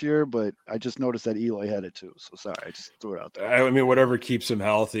do this year, but I just noticed that Eloy had it too. So sorry, I just threw it out there. I mean, whatever keeps him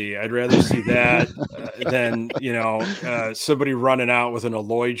healthy. I'd rather see that than, somebody running out with an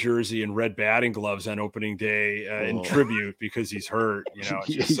Eloy jersey and red batting gloves on opening day in tribute because he's hurt.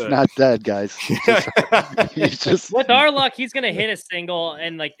 He's not dead, guys. He's just with our luck, he's going to hit a single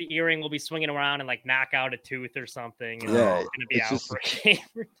and like the earring will be swinging around and like knock out a tooth or something. And Yeah, it's going to be out for a game.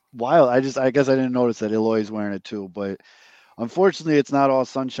 Wild. I guess I didn't notice that Eloy's wearing it too, but unfortunately it's not all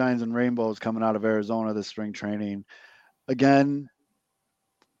sunshines and rainbows coming out of Arizona this spring training. Again,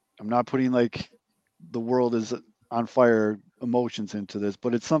 I'm not putting like the world is on fire emotions into this,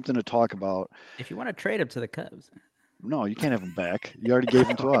 but it's something to talk about. If you want to trade him to the Cubs. No, you can't have him back. You already gave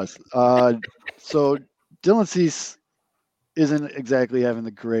him to us. So Dylan Cease isn't exactly having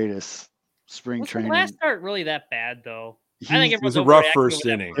the greatest spring training. Was the last start really that bad though? I think it was a rough first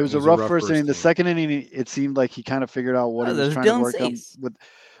inning. It was a rough first inning. The second inning, it seemed like he kind of figured out what he was trying to work on with.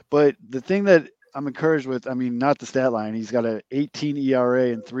 But the thing that I'm encouraged with, I mean, not the stat line. He's got an 18 ERA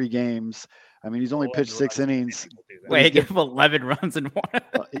in 3 games. I mean, he's only pitched 6 innings. Wait, he gave up 11 runs in one.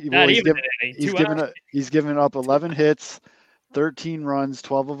 He's given up 11 hits, 13 runs,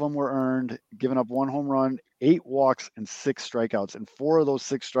 12 of them were earned, given up 1 home run, 8 walks, and 6 strikeouts. And 4 of those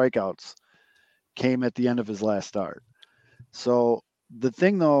 6 strikeouts came at the end of his last start. So the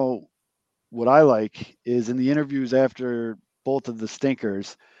thing, though, what I like is in the interviews after both of the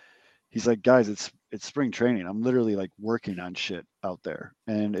stinkers, he's like, guys, it's spring training. I'm literally like working on shit out there.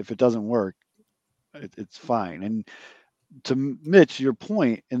 And if it doesn't work, it's fine. And to Mitch, your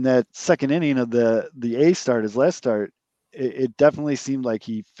point, in that second inning of the A start, his last start, it definitely seemed like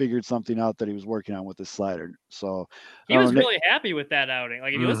he figured something out that he was working on with his slider. So he was really happy with that outing.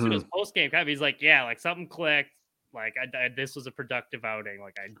 Like if you listen to his post-game comment, he's like, yeah, like something clicked. Like this was a productive outing.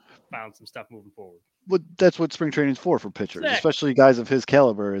 Like I found some stuff moving forward. But that's what spring training's for pitchers, especially guys of his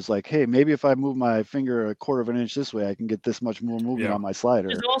caliber. Is like, hey, maybe if I move my finger a quarter of an inch this way, I can get this much more movement on my slider.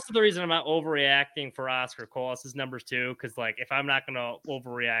 There's also the reason I'm not overreacting for Oscar Colas' numbers too, because like if I'm not going to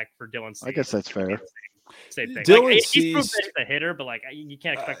overreact for Dylan Cease, I guess that's fair. Same thing. Dylan like, Cease, he's proved that he's a hitter, but like you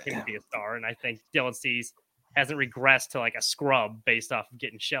can't expect him to be a star. And I think Dylan Cease hasn't regressed to like a scrub based off of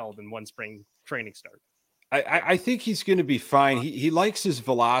getting shelled in one spring training start. I think he's going to be fine. He likes his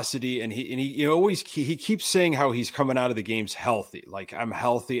velocity, and he keeps saying how he's coming out of the games healthy. Like I'm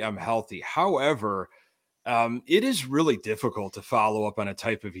healthy. However, it is really difficult to follow up on a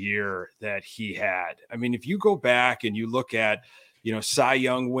type of year that he had. I mean, if you go back and you look at Cy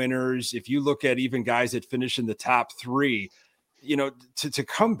Young winners, if you look at even guys that finish in the top 3. To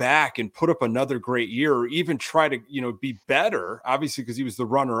come back and put up another great year, or even try to, be better, obviously, because he was the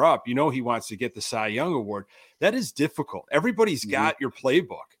runner up, he wants to get the Cy Young award. That is difficult. Everybody's got your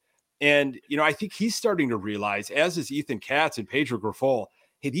playbook. And, I think he's starting to realize, as is Ethan Katz and Pedro Grifol,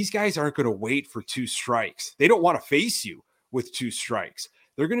 hey, these guys aren't going to wait for 2 strikes. They don't want to face you with 2 strikes.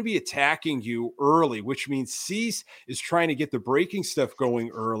 They're going to be attacking you early, which means Cease is trying to get the breaking stuff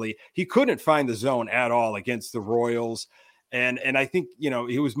going early. He couldn't find the zone at all against the Royals. And I think,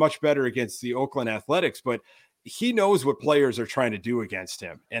 he was much better against the Oakland Athletics, but he knows what players are trying to do against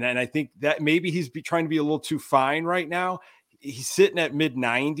him. And I think that maybe he's trying to be a little too fine right now. He's sitting at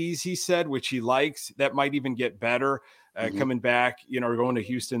mid-90s, he said, which he likes. That might even get better coming back, or going to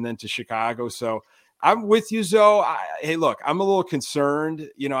Houston, then to Chicago. So I'm with you, Zoe. Hey, look, I'm a little concerned.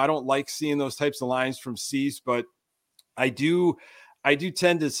 I don't like seeing those types of lines from Cease, but I do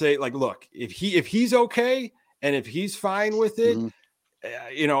tend to say, like, look, if he's okay, and if he's fine with it,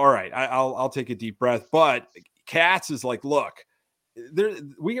 all right, I'll take a deep breath. But Katz is like, look,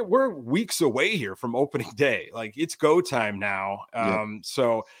 we're weeks away here from opening day. Like it's go time now.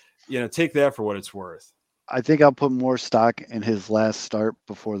 So, take that for what it's worth. I think I'll put more stock in his last start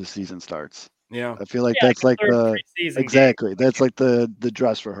before the season starts. Yeah, I feel like that's like that's like the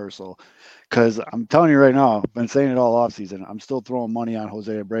dress rehearsal. Because I'm telling you right now, I've been saying it all off season. I'm still throwing money on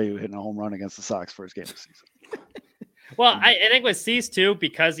Jose Abreu hitting a home run against the Sox first game of the season. Well, I think with Cease too,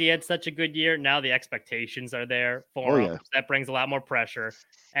 because he had such a good year, now the expectations are there for him. That brings a lot more pressure.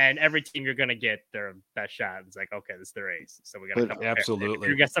 And every team you're going to get their best shot. It's like, okay, this is their ace. So we got to come absolutely.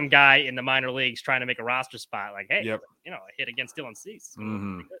 If you get some guy in the minor leagues trying to make a roster spot, like, hey, I hit against Dylan Cease.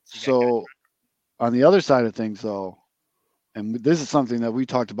 So On the other side of things, though, and this is something that we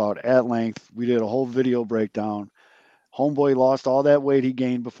talked about at length. We did a whole video breakdown. Homeboy lost all that weight he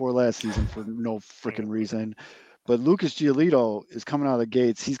gained before last season for no freaking reason. But Lucas Giolito is coming out of the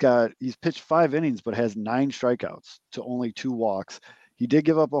gates. He's pitched 5 innings, but has 9 strikeouts to only 2 walks. He did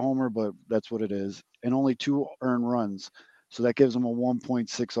give up a homer, but that's what it is, and only 2 earned runs. So that gives him a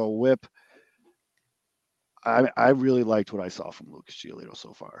 1.60 WHIP. I really liked what I saw from Lucas Giolito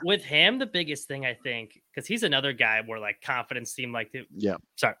so far. With him, the biggest thing I think, because he's another guy where like confidence seemed like it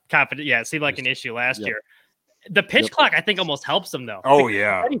seemed like an issue last year. The pitch clock, I think, almost helps him though. Oh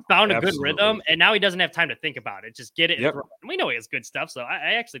yeah, he found a good rhythm, and now he doesn't have time to think about it. Just get it. And we know he has good stuff, so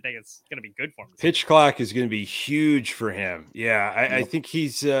I actually think it's going to be good for him. Pitch clock is going to be huge for him. Yeah, I think he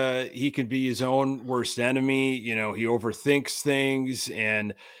can be his own worst enemy. You know, he overthinks things,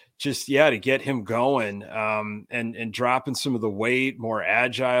 and just to get him going, and dropping some of the weight, more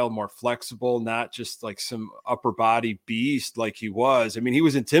agile, more flexible, not just like some upper body beast like he was. I mean, he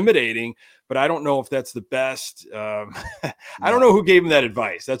was intimidating, but I don't know if that's the best. I don't know who gave him that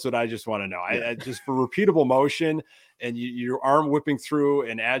advice. That's what I just want to know. I just for repeatable motion and your arm whipping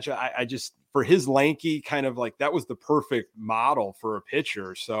through and agile. I just, for his lanky kind of like, that was the perfect model for a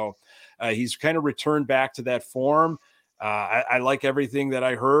pitcher. So he's kind of returned back to that form. I like everything that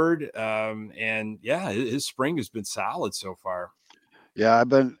I heard. And his spring has been solid so far. Yeah,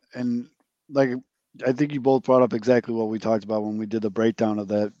 I think you both brought up exactly what we talked about when we did the breakdown of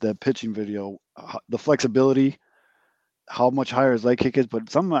that pitching video, the flexibility, how much higher his leg kick is, but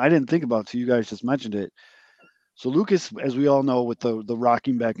something I didn't think about, so you guys just mentioned it. So Lucas, as we all know, with the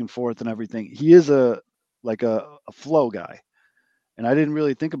rocking back and forth and everything, he is a flow guy. And I didn't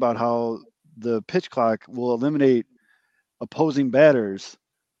really think about how the pitch clock will eliminate opposing batters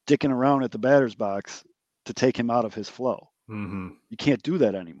dicking around at the batter's box to take him out of his flow. Mm-hmm. You can't do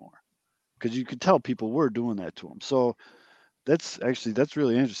that anymore because you could tell people were doing that to him. So that's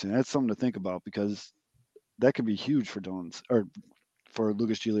really interesting. That's something to think about because that could be huge for Lucas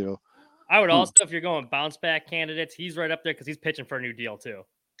Giolito. I would also, if you're going bounce back candidates, he's right up there because he's pitching for a new deal too.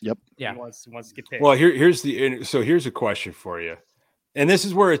 Yep. Yeah. He wants to get paid. Well, here's a question for you. And this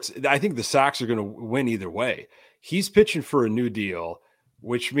is where I think the Sox are going to win either way. He's pitching for a new deal,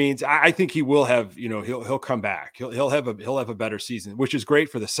 which means I think he will have, he'll come back. He'll have a better season, which is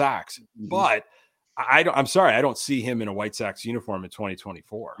great for the Sox. Mm-hmm. But I'm sorry, I don't see him in a White Sox uniform in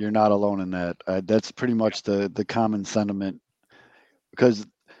 2024. You're not alone in that. That's pretty much the common sentiment. Because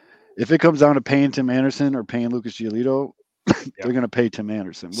if it comes down to paying Tim Anderson or paying Lucas Giolito, they're going to pay Tim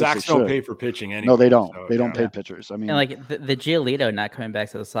Anderson. Sox don't pay for pitching anyway. No, they don't. So, they don't pay pitchers. I mean, and like the Giolito not coming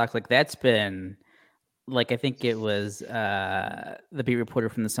back to the Sox, like that's been, like I think it was the beat reporter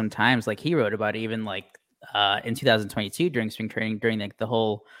from the Sun-Times, like he wrote about it even like in 2022 during spring training, during like the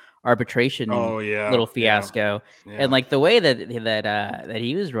whole arbitration little fiasco, and like the way that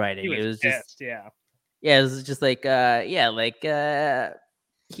he was writing, it was just it was just like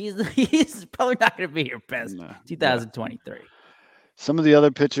he's probably not going to be your best 2023. Some of the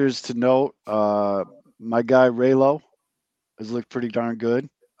other pitchers to note, my guy Raylo has looked pretty darn good.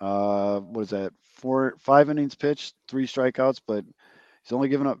 What is that? 5 innings pitched, 3 strikeouts, but he's only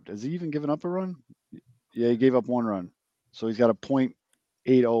given up. Has he even given up a run? Yeah, he gave up 1 run. So he's got a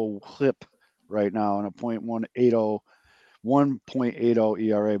 .80 clip right now and a .1.80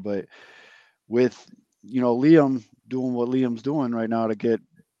 ERA. But with Liam doing what Liam's doing right now to get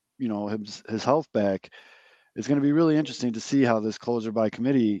his health back, it's going to be really interesting to see how this closer by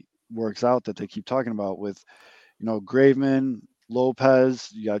committee works out that they keep talking about with Graveman, Lopez.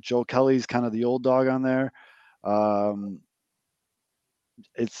 You got Joe Kelly's kind of the old dog on there.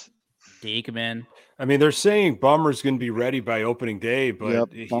 It's Diekman. I mean, they're saying Bummer's going to be ready by opening day,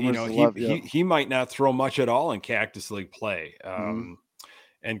 but he might not throw much at all in Cactus League play.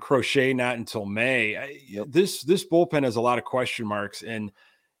 And Crochet not until May. This bullpen has a lot of question marks, and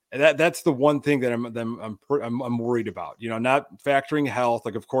that's the one thing that I'm worried about. Not factoring health.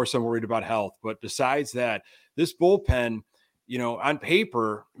 Like, of course, I'm worried about health, but besides that, this bullpen, on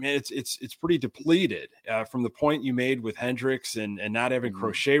paper, man, it's pretty depleted from the point you made with Hendricks and not having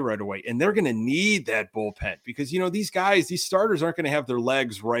Crochet right away. And they're going to need that bullpen because, these starters aren't going to have their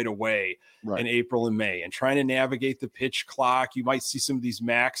legs right away in April and May, and trying to navigate the pitch clock. You might see some of these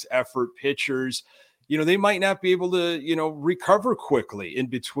max effort pitchers, they might not be able to, recover quickly in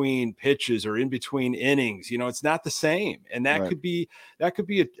between pitches or in between innings. It's not the same. And that could be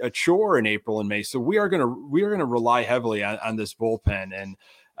a chore in April and May. So we are going to rely heavily on this bullpen. And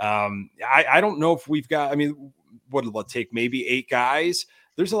I don't know if we've got, what will it take? Maybe 8 guys.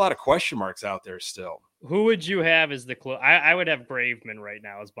 There's a lot of question marks out there still. Who would you have as the close? I would have Graveman right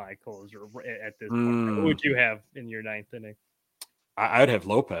now as my closer at this point. Who would you have in your ninth inning? I'd have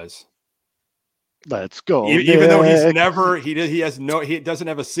Lopez. Let's go. Even though he doesn't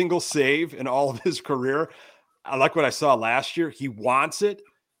have a single save in all of his career. I like what I saw last year. He wants it,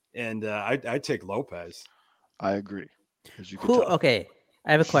 and I'd take Lopez. I agree. Okay,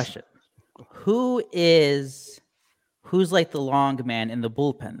 I have a question. Who's like the long man in the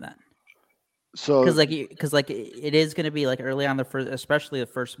bullpen then? So because it is going to be like early on especially the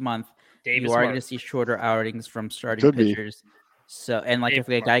first month, you are going to see shorter outings from starting pitchers. So and like if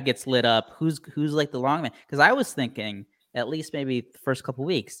a guy gets lit up, who's like the long man? Because I was thinking at least maybe the first couple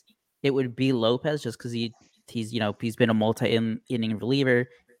weeks it would be Lopez just because he's been a multi-inning reliever.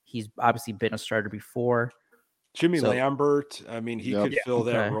 He's obviously been a starter before. Jimmy Lambert, I mean, he could fill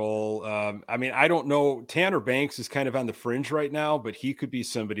that role. I mean, I don't know. Tanner Banks is kind of on the fringe right now, but he could be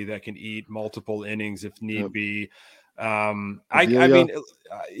somebody that can eat multiple innings if need be. I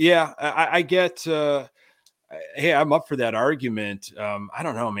get. Hey, I'm up for that argument. I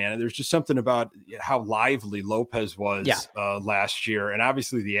don't know, man. There's just something about how lively Lopez was last year, and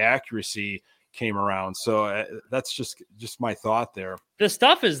obviously the accuracy came around. So that's just my thought there. The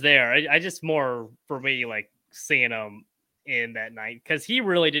stuff is there. I just more for me like seeing him in that night because he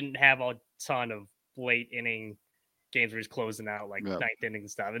really didn't have a ton of late inning games where he's closing out like ninth inning and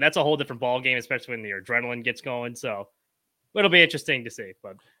stuff, and that's a whole different ball game, especially when the adrenaline gets going. So it'll be interesting to see.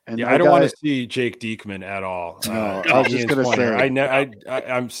 But I don't want to see Jake Diekman at all. No, I was just going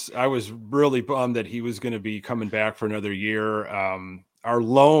to say I was really bummed that he was going to be coming back for another year. Our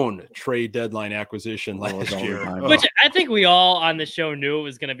lone trade deadline acquisition last year, which I think we all on the show knew it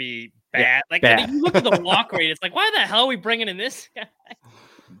was going to be bad. I mean, you look at the walk rate, it's like, why the hell are we bringing in this guy?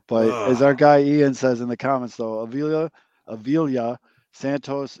 But as our guy Ian says in the comments, though, Avila,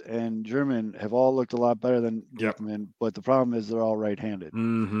 Santos, and German have all looked a lot better than Diekman. But the problem is they're all right-handed.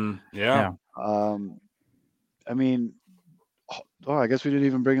 Mm-hmm. Yeah. I mean, I guess we didn't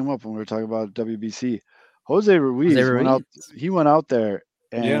even bring him up when we were talking about WBC. Jose Ruiz went out there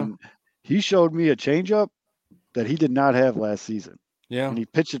and he showed me a changeup that he did not have last season. Yeah. And he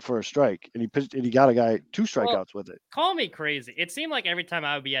pitched it for a strike and he got a guy 2 strikeouts with it. Call me crazy. It seemed like every time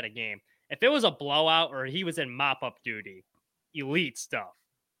I would be at a game, if it was a blowout or he was in mop-up duty, elite stuff.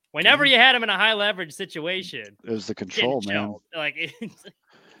 Whenever you had him in a high leverage situation, it was the control, man. Like it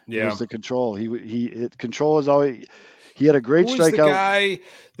was the control. Control is always. He had a great strikeout. The guy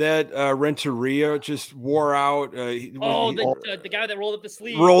that Renteria just wore out. The guy that rolled up his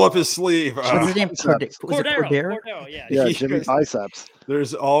sleeve. Roll up his sleeve. What's his name? Cordero. Yeah, Jimmy Biceps.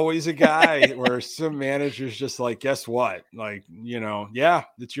 There's always a guy where some managers just like, guess what? Like,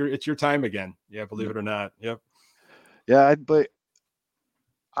 it's your time again. Yeah, believe it or not. Yep. Yeah, but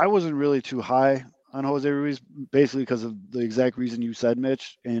I wasn't really too high on Jose Ruiz, basically because of the exact reason you said,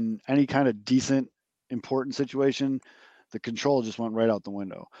 Mitch. In any kind of decent, important situation, the control just went right out the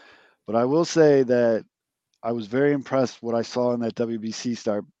window. But I will say that I was very impressed what I saw in that WBC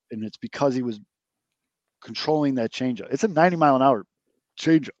start, and it's because he was controlling that changeup. It's a 90-mile-an-hour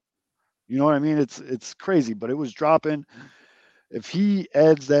changeup. You know what I mean? It's crazy, but it was dropping. If he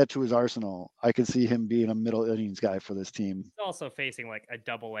adds that to his arsenal, I can see him being a middle innings guy for this team. He's also facing like a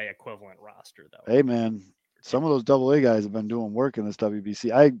AA equivalent roster, though. Hey, man, some of those AA guys have been doing work in this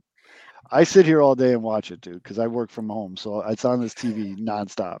WBC. I sit here all day and watch it, dude, because I work from home, so it's on this TV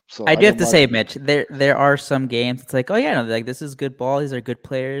nonstop. So I do have to say, Mitch, there are some games. It's like, oh yeah, no, like this is good ball. These are good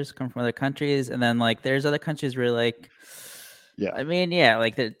players, come from other countries, and then like there's other countries where like, I mean,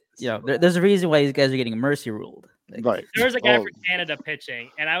 like there's a reason why these guys are getting mercy ruled. Like, right. There was a guy from Canada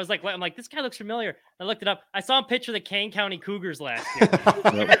pitching, and I was like, I'm like, this guy looks familiar. I looked it up. I saw him pitch for the Kane County Cougars last year.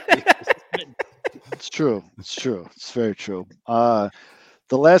 It's true. It's very true.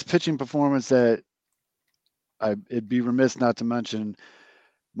 The last pitching performance that it'd be remiss not to mention,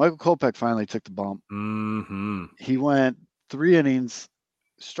 Michael Kopech finally took the bump. Mm-hmm. He went 3 innings,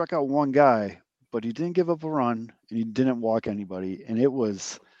 struck out 1 guy, but he didn't give up a run, and he didn't walk anybody. And it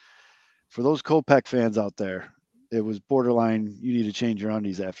was, for those Kopech fans out there, it was borderline, you need to change your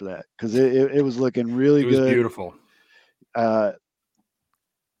undies after that, because it was looking really good. It was beautiful.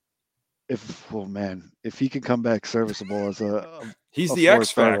 If he can come back serviceable as he's the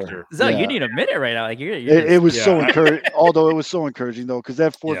X factor. You need a minute right now. Like it was so encouraging. Although it was so encouraging though, because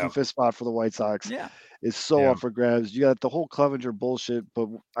that 4th and 5th spot for the White Sox is so up for grabs. You got the whole Clevenger bullshit, but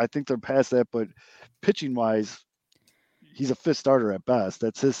I think they're past that. But pitching wise, he's a 5th starter at best.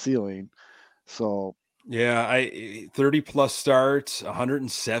 That's his ceiling. So Yeah, 30 plus starts,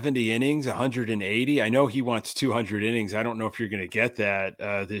 170 innings, 180. I know he wants 200 innings. I don't know if you're going to get that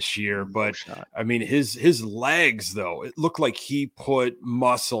this year, but I mean his legs though, it looked like he put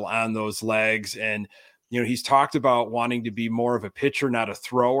muscle on those legs, and he's talked about wanting to be more of a pitcher, not a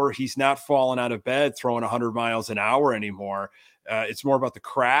thrower. He's not falling out of bed throwing 100 miles an hour anymore. It's more about the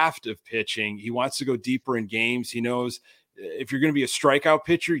craft of pitching. He wants to go deeper in games. He knows if you're going to be a strikeout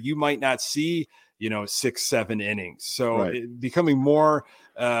pitcher, you might not see 6-7 innings. So becoming more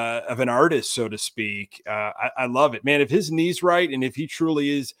of an artist, so to speak. I love it, man. If his knee's right, and if he truly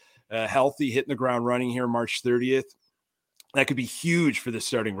is healthy, hitting the ground running here March 30th, that could be huge for the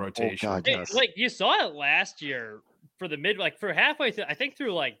starting rotation. Oh, God, yes. Like you saw it last year for the for halfway through, I think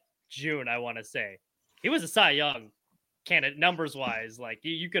through like June, I want to say he was a Cy Young candidate numbers wise. Like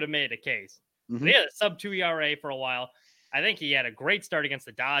you could have made a case. Mm-hmm. He had a sub-2 ERA for a while. I think he had a great start against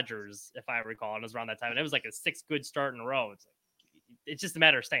the Dodgers, if I recall, and it was around that time. And it was like a 6th good start in a row. It's just a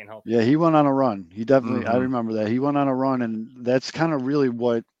matter of staying healthy. Yeah, he went on a run. He definitely, I remember that. He went on a run, and that's kind of really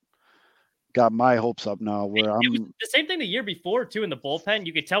what got my hopes up now. Where it was the same thing the year before, too, in the bullpen.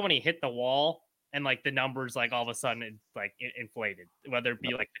 You could tell when he hit the wall and like the numbers, like all of a sudden, it inflated, whether it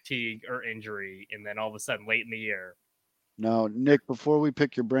be like fatigue or injury. And then all of a sudden, late in the year. Now, Nick, before we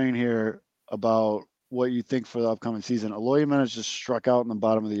pick your brain here about what you think for the upcoming season, Eloy Jimenez just struck out in the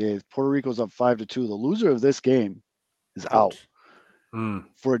bottom of the 8th. Puerto Rico's up 5-2. The loser of this game is out.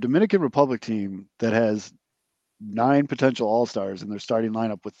 For a Dominican Republic team that has 9 potential all-stars in their starting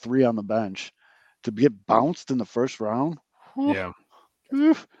lineup with 3 on the bench, to get bounced in the first round, I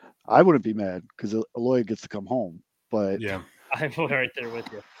wouldn't be mad because Eloy gets to come home. But I'm right there with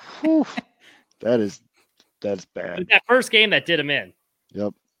you. That's bad. That first game that did him in.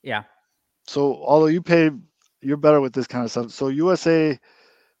 Yep. Yeah. So although you're better with this kind of stuff. So USA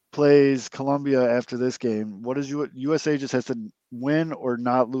plays Colombia after this game. What is USA just has to win or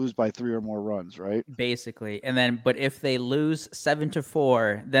not lose by 3 or more runs, right? Basically. And then, but if they lose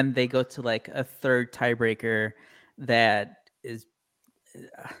 7-4, then they go to like a third tiebreaker that is,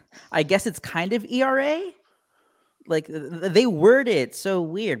 I guess it's kind of ERA. Like they word it so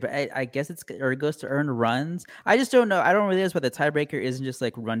weird, but I guess it goes to earn runs. I just don't know. I don't realize why the tiebreaker isn't just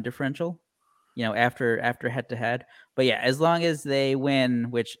like run differential, after head to head. But yeah, as long as they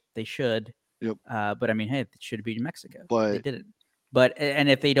win, which they should. Yep. But I mean, hey, it should be Mexico. But they didn't. But and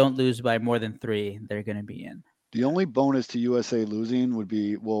if they don't lose by more than 3, they're going to be in. The only bonus to USA losing would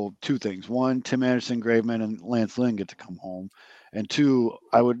be, 2 things. 1, Tim Anderson, Graveman, and Lance Lynn get to come home. And 2,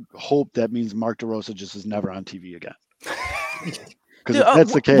 I would hope that means Mark DeRosa just is never on TV again. Because if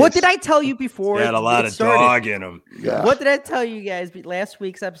that's the case. What did I tell you before? He had a lot of dog in him. Yeah. What did I tell you guys last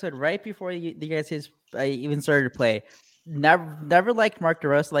week's episode, right before you guys even started to play? Never liked Mark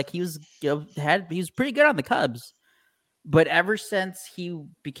DeRosa. Like he was pretty good on the Cubs. But ever since he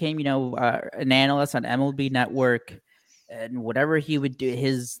became, an analyst on MLB Network, and whatever he would do,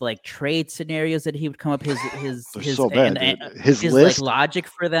 his like trade scenarios that he would come up, his so bad, his list, like logic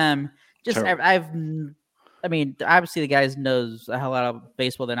for them. Just I mean, obviously the guy knows a hell lot of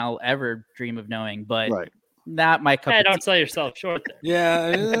baseball than I'll ever dream of knowing, but not my cup. Don't sell yourself short there.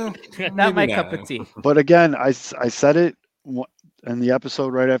 Yeah, not my cup of tea. But again, I said it in the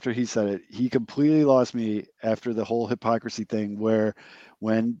episode right after he said it. He completely lost me after the whole hypocrisy thing where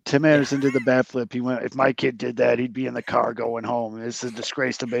when Tim Anderson did the bat flip, he went, if my kid did that, he'd be in the car going home. It's a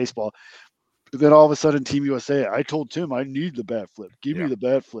disgrace to baseball. But then all of a sudden, Team USA, I told Tim I need the bat flip. Give me the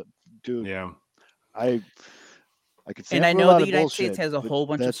bat flip, dude. Yeah. I could say, and I know the United States has a whole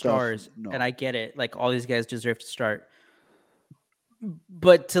bunch of stars, and I get it. Like all these guys deserve to start,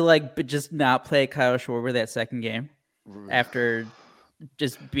 but to just not play Kyle Schwarber that second game after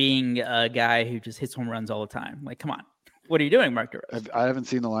just being a guy who just hits home runs all the time. Like, come on, what are you doing, Mark DeRosa? I haven't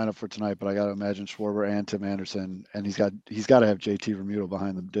seen the lineup for tonight, but I got to imagine Schwarber and Tim Anderson, and he's got to have JT Remuto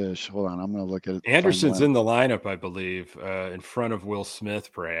behind the dish. Hold on, I'm going to look at it. Anderson's in the lineup, I believe, in front of Will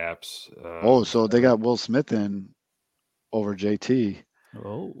Smith, perhaps. So they got Will Smith in over JT.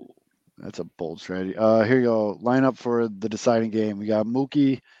 Oh, that's a bold strategy. Here you go. Lineup for the deciding game. We got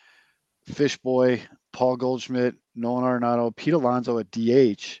Mookie, Fishboy, Paul Goldschmidt, Nolan Arenado, Pete Alonso at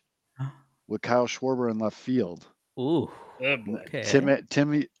DH with Kyle Schwarber in left field. Ooh. Okay.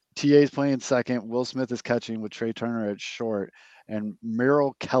 Tim TA's playing second. Will Smith is catching with Trey Turner at short, and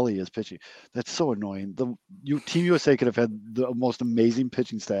Merrill Kelly is pitching. That's so annoying. Team USA could have had the most amazing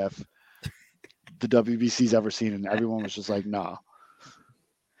pitching staff the WBC's ever seen, and everyone was just like, nah.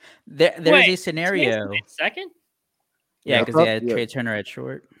 There's a scenario. Second? Yeah, because they had Trey Turner at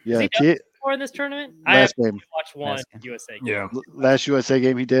short. Yeah, in this tournament? Last game. Watch one USA game. Yeah. Last USA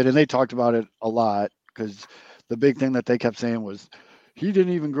game he did, and they talked about it a lot because the big thing that they kept saying was he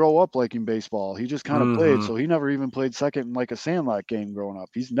didn't even grow up liking baseball. He just kind of played. So he never even played second in like a Sandlot game growing up.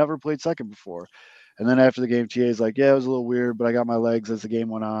 He's never played second before. And then after the game, TA's like, yeah, it was a little weird, but I got my legs as the game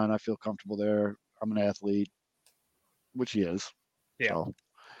went on. I feel comfortable there. I'm an athlete, which he is. Yeah. So.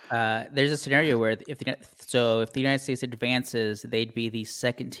 There's a scenario where if the United States advances, they'd be the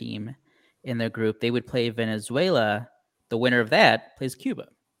second team in their group. They would play Venezuela. The winner of that plays Cuba.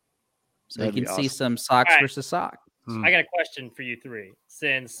 So That'd you be can see awesome. some Sox versus Sox. I got a question for you three.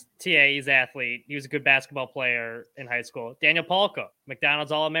 Since TA is an athlete, he was a good basketball player in high school. Daniel Polka,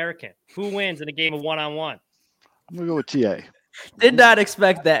 McDonald's All-American. Who wins in a game of one-on-one? I'm gonna go with TA. Did not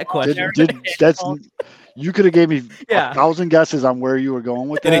expect that question. You could have gave me Yeah. 1,000 guesses on where you were going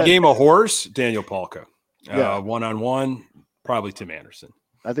with that. In a game of horse, Daniel Polka. Yeah. One-on-one, probably Tim Anderson.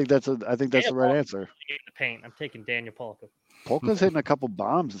 I think that's the right answer. In the paint. I'm taking Daniel Polka. Polka's hitting a couple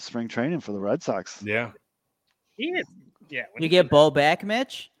bombs at spring training for the Red Sox. Yeah. He is. Yeah. You get ball back,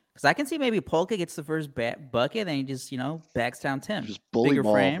 Mitch? Because I can see maybe Polka gets the first bucket, then he just, backs down Tim. Just bully Bigger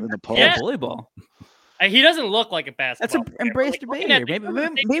ball frame. in the post. Yeah, bully ball. He doesn't look like a That's basketball an player. embrace Like, debate looking at here.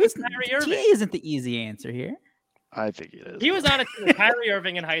 the Maybe it's Kyrie TA Irving. isn't the easy answer here. I think it is. He was on a team with Kyrie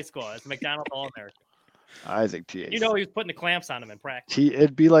Irving in high school as McDonald's All-American. I think TA. He was putting the clamps on him in practice.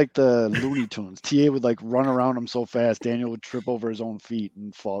 It'd be like the Looney Tunes. TA would like run around him so fast, Daniel would trip over his own feet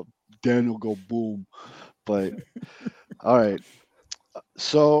and fall. Daniel go boom. But all right.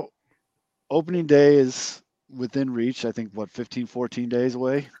 So opening day is within reach. I think 15, 14 days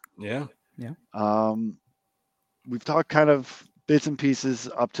away. Yeah. We've talked kind of bits and pieces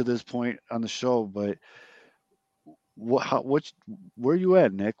up to this point on the show, but where are you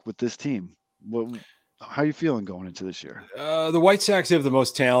at, Nick, with this team? How are you feeling going into this year? The White Sox have the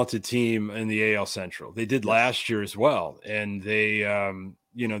most talented team in the AL Central. They did last year as well, and they,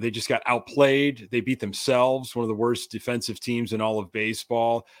 they just got outplayed. They beat themselves, one of the worst defensive teams in all of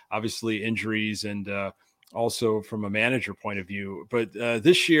baseball. Obviously, injuries and also from a manager point of view. But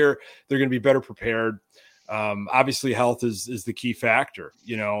this year, they're going to be better prepared. Obviously, health is the key factor.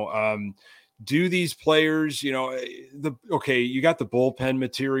 Do these players, you got the bullpen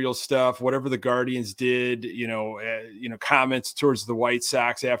material stuff, whatever the Guardians did, comments towards the White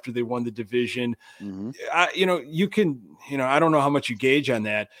Sox after they won the division. Mm-hmm. I don't know how much you gauge on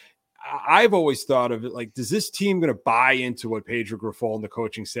that. I've always thought of it like, does this team going to buy into what Pedro Grifol and the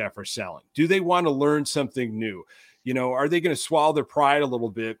coaching staff are selling? Do they want to learn something new? Are they going to swallow their pride a little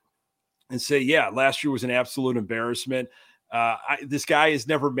bit and say, yeah, last year was an absolute embarrassment. This guy has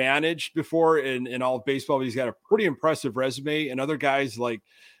never managed before in all of baseball, but he's got a pretty impressive resume. And other guys like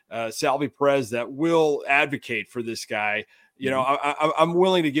Salvi Perez that will advocate for this guy. I'm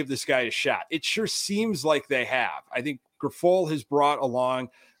willing to give this guy a shot. It sure seems like they have. I think Grifol has brought along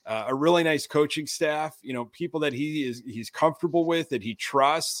a really nice coaching staff, people that he's comfortable with, that he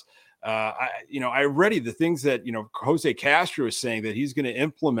trusts. I already the things that, Jose Castro is saying that he's going to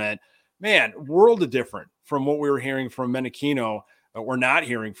implement, man, world of different from what we were hearing from Menachino. We're not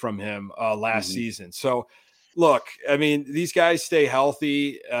hearing from him last season. So look, I mean, these guys stay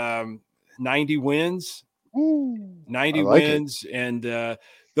healthy, 90 wins, and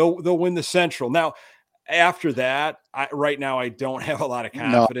they'll win the Central. Now, after that, right now, I don't have a lot of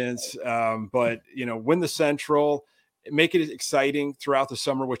confidence, but win the Central, make it exciting throughout the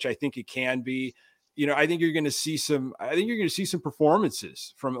summer, which I think it can be. I think you're going to see some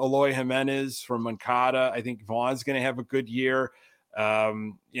performances from Eloy Jimenez, from Moncada. I think Vaughn's going to have a good year.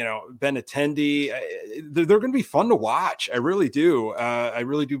 Benintendi, they're going to be fun to watch. I really do. I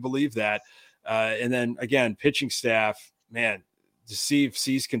really do believe that. And then again, pitching staff, man, to see if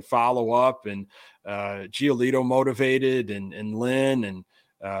Cease can follow up and Giolito motivated and Lynn and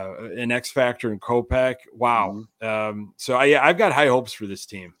an X Factor and Kopech. Wow. So I've got high hopes for this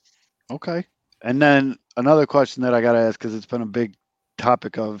team. Okay. And then another question that I got to ask, because it's been a big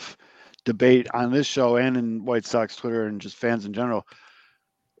topic of debate on this show and in White Sox Twitter and just fans in general.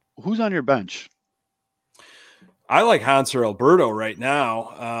 Who's on your bench? I like Hanser Alberto right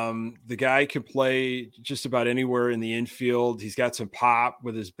now. The guy can play just about anywhere in the infield. He's got some pop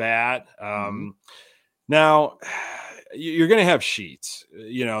with his bat. Now, you're going to have Sheets.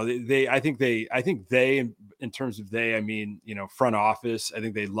 I think they, in terms of I mean, front office, I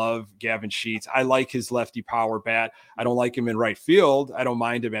think they love Gavin Sheets. I like his lefty power bat. I don't like him in right field. I don't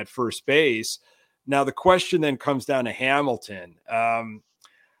mind him at first base. Now, the question then comes down to Hamilton.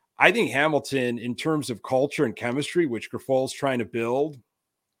 I think Hamilton, in terms of culture and chemistry, which Grifol's trying to build,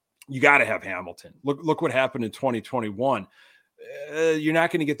 you got to have Hamilton. Look what happened in 2021. you're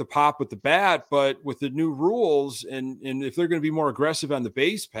not going to get the pop with the bat. But with the new rules, and if they're going to be more aggressive on the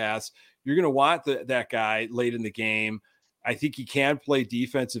base paths, you're going to want that guy late in the game. I think he can play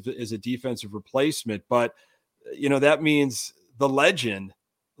defensive as a defensive replacement, but that means the legend,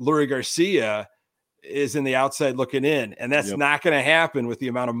 Lurie Garcia, is in the outside looking in, and that's not going to happen with the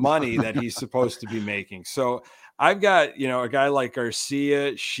amount of money that he's supposed to be making. So I've got, a guy like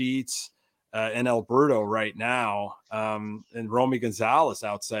Garcia, Sheets, and Alberto right now, and Romy Gonzalez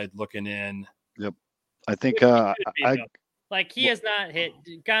outside looking in. Yep. I think he has not hit.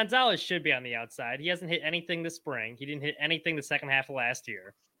 Gonzalez should be on the outside. He hasn't hit anything this spring. He didn't hit anything the second half of last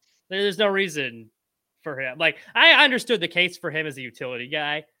year. There's no reason for him. Like, I understood the case for him as a utility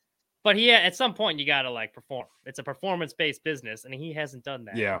guy, but at some point you got to perform. It's a performance-based business, and he hasn't done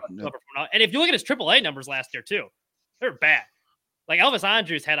that. Yeah. And if you look at his AAA numbers last year too, they're bad. Like, Elvis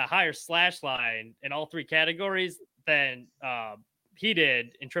Andrus had a higher slash line in all three categories than he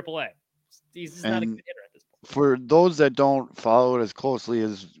did in AAA. He's just not a good hitter at this point. For those that don't follow it as closely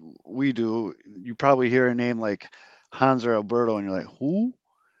as we do, you probably hear a name like Hanser Alberto, and you're like, who?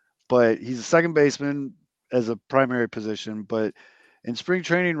 But he's a second baseman as a primary position. But in spring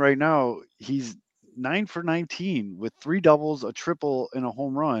training right now, he's 9 for 19 with 3 doubles, a triple, and a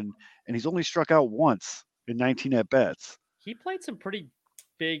home run, and he's only struck out once in 19 at bats. He played some pretty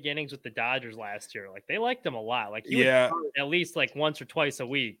big innings with the Dodgers last year. Like, they liked him a lot. Like, he would at least once or twice a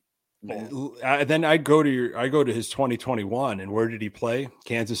week. Then I go to his 2021, and where did he play?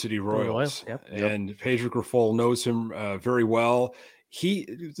 Kansas City Royals. Yep. And Pedro Grifol knows him very well.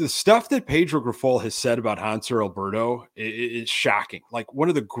 The stuff that Pedro Grifol has said about Hanser Alberto is shocking. Like, one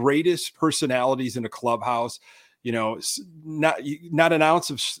of the greatest personalities in a clubhouse. Not an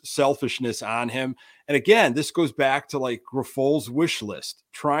ounce of selfishness on him. And again, this goes back to Grifol's wish list,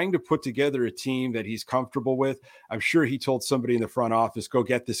 trying to put together a team that he's comfortable with. I'm sure he told somebody in the front office, go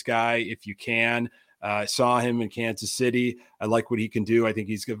get this guy if you can. I saw him in Kansas City. I like what he can do. I think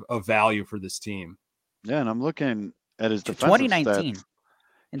he's of value for this team. Yeah, and I'm looking at his defensive 2019. stats.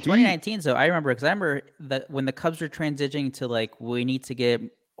 In 2019, so I remember that when the Cubs were transitioning to we need to get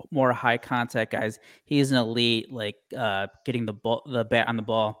more high contact guys, he's an elite, getting the bat on the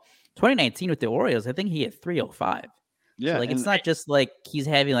ball. 2019 with the Orioles, I think he hit 305. Yeah, so, it's not just he's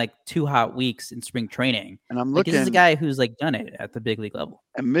having 2 hot weeks in spring training. And I'm looking. This is a guy who's done it at the big league level.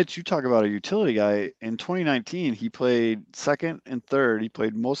 And Mitch, you talk about a utility guy. In 2019, he played second and third. He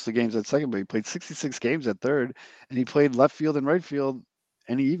played most of the games at second, but he played 66 games at third, and he played left field and right field,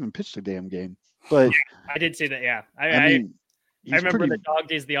 and he even pitched a damn game. But I did see that. Yeah, I remember the dog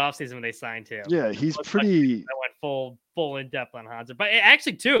days of the offseason when they signed him. Yeah, he's pretty. I went full in depth on Hanser. But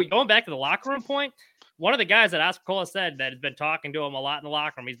actually, too, going back to the locker room point, one of the guys that Oscar said that has been talking to him a lot in the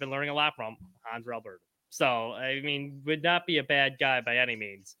locker room, he's been learning a lot from Hanser Alberto. So, would not be a bad guy by any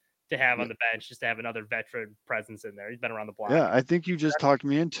means to have on the bench, just to have another veteran presence in there. He's been around the block. Yeah, I think you just talked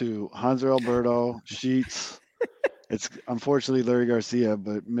me into Hanser Alberto, Sheets. It's unfortunately Lurie Garcia,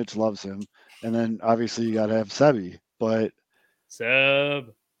 but Mitch loves him. And then obviously you got to have Sebi, but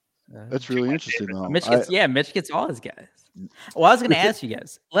that's really interesting though. Mitch gets all his guys. Well, I was going to ask you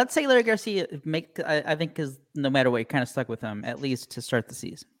guys. Let's say Lurie Garcia I think because no matter what, you're kind of stuck with him at least to start the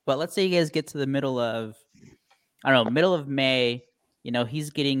season. But let's say you guys get to the middle of May. He's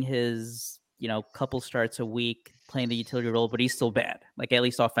getting his couple starts a week playing the utility role, but he's still bad, at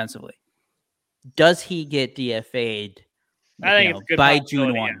least offensively. Does he get DFA'd? I think it's good by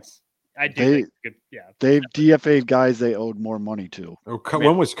June 1. Yes. I do think it's good. Yeah, they've DFA'd guys they owed more money to.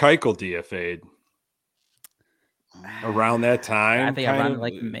 When was Keuchel DFA'd? Around that time, I think around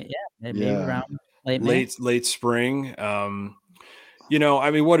May. Yeah, maybe around late spring. What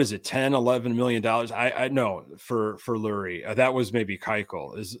is it? $10-11 million. I know for Lurie. That was maybe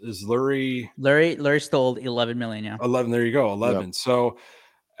Keuchel. Is Lurie? Lurie stole $11 million. Yeah, 11. There you go, 11. Yep. So,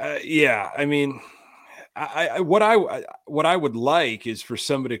 what I would like is for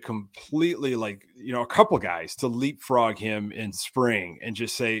somebody to completely a couple guys to leapfrog him in spring and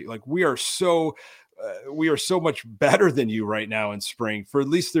just say we are so much better than you right now in spring, for at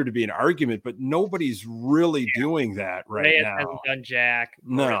least there to be an argument, but nobody's really doing that right now. Hasn't done jack.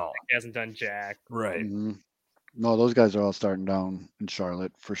 No, hasn't done jack. Right. Mm-hmm. No, those guys are all starting down in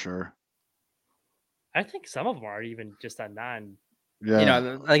Charlotte for sure. I think some of them are even just on non.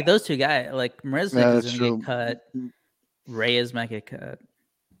 Yeah, those two guys, Marisnik is going to get cut. Reyes might get cut.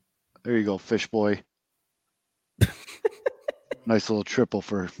 There you go, fish boy. Nice little triple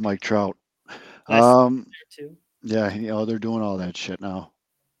for Mike Trout. Yeah, they're doing all that shit now.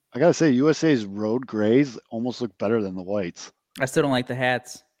 I gotta say, USA's road grays almost look better than the whites. I still don't like the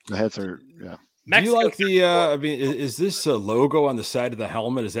hats. The hats are, Do you like the? I mean, is this a logo on the side of the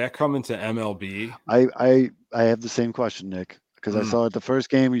helmet? Is that coming to MLB? I have the same question, Nick, because I saw at the first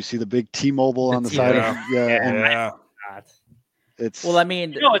game. You see the big T-Mobile on the side of It's well, I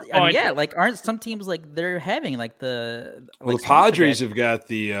mean, yeah, like aren't some teams like they're having like the well, like the Padres have got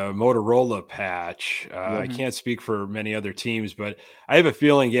the Motorola patch. I can't speak for many other teams, but I have a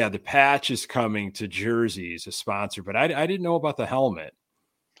feeling, the patch is coming to jerseys, a sponsor. But I didn't know about the helmet.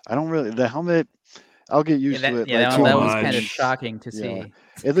 I don't really the helmet. I'll get used to it. Yeah, like that was kind of shocking to see.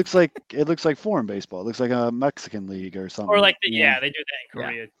 It looks like foreign baseball. It looks like a Mexican league or something. Or like they do that in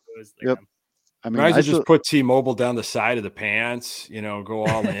Korea too. Yep. I mean, might as well just put T-Mobile down the side of the pants. Go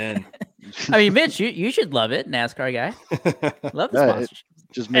all in. I mean, Mitch, you should love it, NASCAR guy. Love the sponsorship.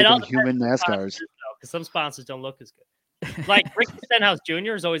 Just make them human NASCARs. Because some sponsors don't look as good. Like Ricky Stenhouse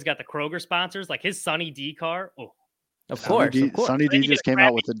Jr. has always got the Kroger sponsors, like his Sunny D car. Oh, of course. Sunny D just came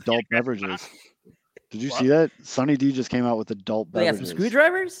out with adult beverages. Did you see that? Sunny D just came out with adult beverages. They got some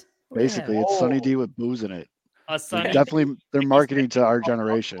screwdrivers? Basically, it's Sunny D with booze in it. Definitely, they're marketing to our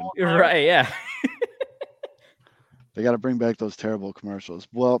generation. You're right, yeah. They got to bring back those terrible commercials.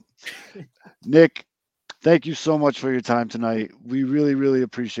 Well, Nick, thank you so much for your time tonight. We really, really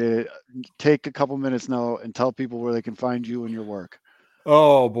appreciate it. Take a couple minutes now and tell people where they can find you and your work.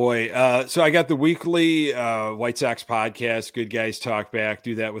 Oh boy. So I got the weekly White Sox podcast, Good Guys Talk Back.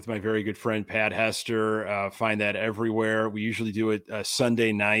 Do that with my very good friend, Pat Hester. Find that everywhere. We usually do it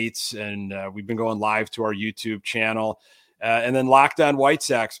Sunday nights, and we've been going live to our YouTube channel. And then Locked On White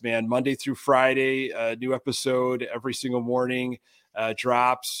Sox, man, Monday through Friday, new episode every single morning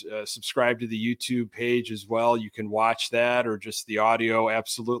drops. Subscribe to the YouTube page as well. You can watch that or just the audio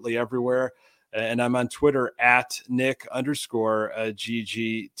absolutely everywhere. And I'm on Twitter at Nick_GGTB.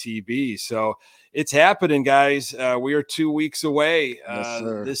 So it's happening, guys. We are 2 weeks away. Yes,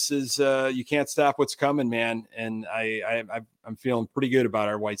 this is you can't stop what's coming, man. And I'm feeling pretty good about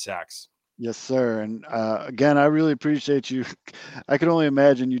our White Sox. Yes, sir. And again, I really appreciate you. I can only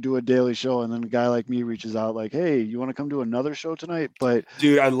imagine you do a daily show and then a guy like me reaches out like, hey, you want to come do another show tonight? But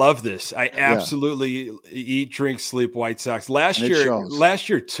dude, I love this. I absolutely eat, drink, sleep White Sox. Last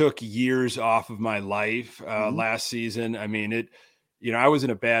year took years off of my life. Last season, I mean, I was in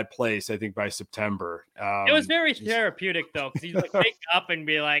a bad place, I think, by September. It was very therapeutic, though, because he'd wake up and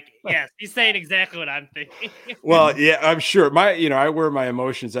be like, yes, he's saying exactly what I'm thinking. Well, yeah, I'm sure. I wear my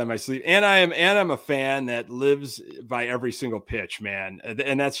emotions on my sleeve, and I'm a fan that lives by every single pitch, man.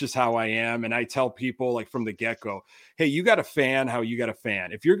 And that's just how I am. And I tell people, like, from the get-go, hey, you got a fan how you got a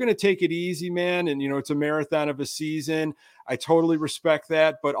fan. If you're going to take it easy, man, and, it's a marathon of a season, I totally respect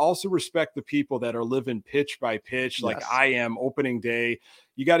that, but also respect the people that are living pitch by pitch, like I am opening day.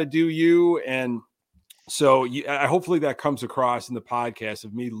 You got to do you. And so hopefully that comes across in the podcast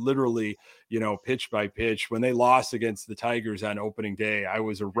of me literally, pitch by pitch. When they lost against the Tigers on opening day, I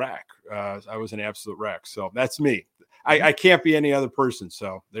was a wreck. I was an absolute wreck. So that's me. I can't be any other person.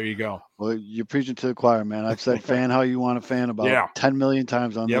 So there you go. Well, you're preaching to the choir, man. I've said fan how you want to fan about 10 million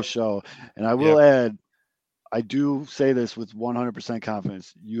times on this show. And I will add, I do say this with 100%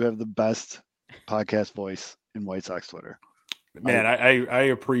 confidence. You have the best podcast voice in White Sox Twitter. Man, I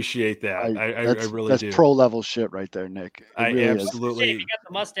appreciate that. I really do. That's pro level shit right there, Nick. I really absolutely. You got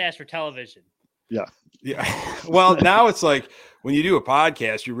the mustache for television. Yeah. Well, now it's like when you do a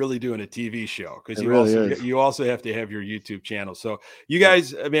podcast, you're really doing a TV show because you also have to have your YouTube channel. So you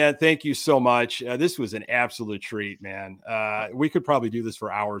guys, man, thank you so much. This was an absolute treat, man. We could probably do this for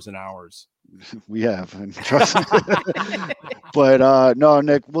hours and hours. We have, and trust me. But no,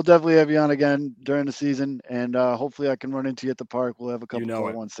 Nick, we'll definitely have you on again during the season, and hopefully I can run into you at the park. We'll have a couple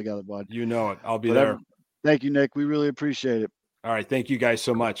of ones together, bud. You know it. I'll be there. Thank you, Nick. We really appreciate it. All right. Thank you guys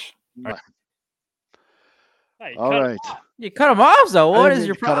so much. All right. You cut him off, though. What is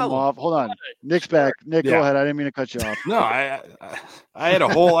your problem? Cut him off. Hold on. Nick's back. Nick, go ahead. I didn't mean to cut you off. No, I had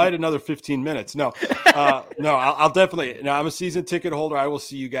another 15 minutes. No, I'll definitely. No, I'm a season ticket holder. I will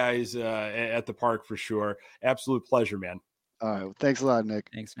see you guys at the park for sure. Absolute pleasure, man. All right. Well, thanks a lot, Nick.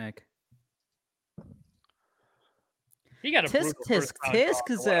 Thanks, Nick. You got a tisk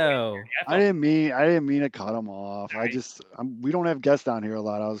so. I didn't mean to cut him off. We don't have guests down here a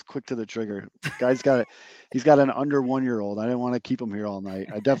lot. I was quick to the trigger. He's got an under 1-year-old. I didn't want to keep him here all night.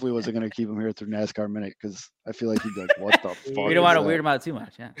 I definitely wasn't going to keep him here through NASCAR Minute because I feel like he'd be like, "What the fuck?" We don't want to weird him out too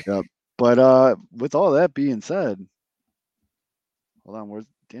much. Yeah. Yep. But with all that being said, hold on. Where's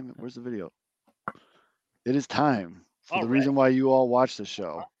the video? It is time for the reason why you all watch this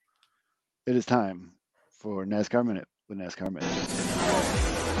show. It is time for NASCAR Minute. The NASCAR Minute.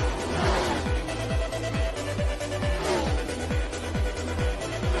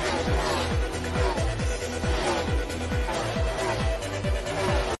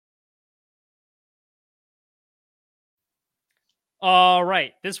 All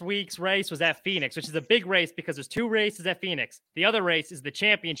right. This week's race was at Phoenix, which is a big race because there's 2 races at Phoenix. The other race is the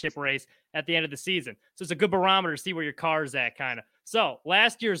championship race at the end of the season. So it's a good barometer to see where your car is at, kind of. So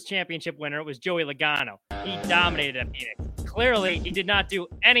last year's championship winner was Joey Logano. He dominated at Phoenix. Clearly, he did not do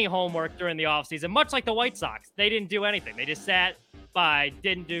any homework during the offseason, much like the White Sox. They didn't do anything. They just sat by,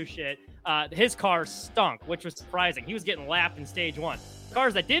 didn't do shit. His car stunk, which was surprising. He was getting lapped in stage 1.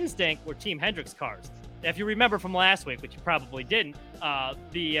 Cars that didn't stink were Team Hendrick's cars. If you remember from last week, which you probably didn't,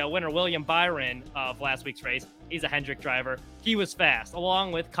 the winner, William Byron, of last week's race, he's a Hendrick driver. He was fast,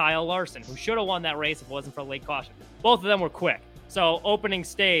 along with Kyle Larson, who should have won that race if it wasn't for late caution. Both of them were quick. So opening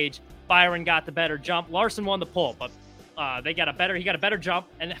stage, Byron got the better jump. Larson won the pole, but he got a better jump.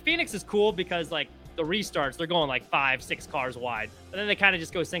 And Phoenix is cool because, like, the restarts, they're going like 5-6 cars wide. But then they kind of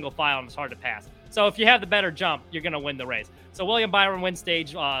just go single file and it's hard to pass. So if you have the better jump, you're going to win the race. So William Byron wins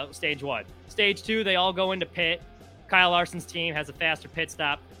stage 1. Stage 2, they all go into pit. Kyle Larson's team has a faster pit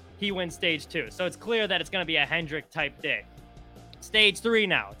stop. He wins stage 2. So it's clear that it's going to be a Hendrick-type day. Stage 3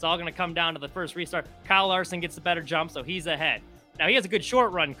 now. It's all going to come down to the first restart. Kyle Larson gets the better jump, so he's ahead. Now, he has a good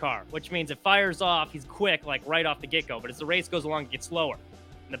short-run car, which means it fires off. He's quick, like, right off the get-go. But as the race goes along, it gets slower.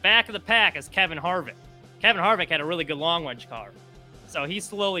 In the back of the pack is Kevin Harvick. Kevin Harvick had a really good long-run car. So he's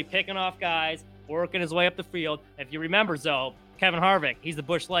slowly picking off guys, working his way up the field. If you remember, Zoe, Kevin Harvick, he's the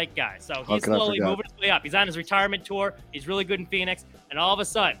Busch Light guy. So he's slowly moving his way up. He's on his retirement tour. He's really good in Phoenix. And all of a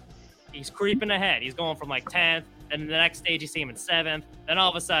sudden, he's creeping ahead. He's going from like 10th. And the next stage, you see him in 7th. Then all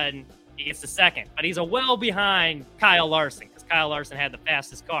of a sudden, he gets to 2nd. But he's a well behind Kyle Larson because Kyle Larson had the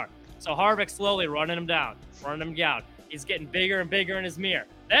fastest car. So Harvick's slowly running him down. He's getting bigger and bigger in his mirror.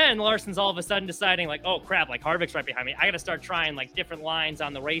 Then Larson's all of a sudden deciding, like, oh, crap, like, Harvick's right behind me. I got to start trying, like, different lines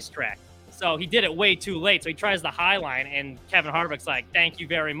on the racetrack. So he did it way too late. So he tries the high line, and Kevin Harvick's like, thank you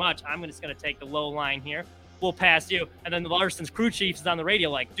very much. I'm just going to take the low line here. We'll pass you. And then Larson's crew chief is on the radio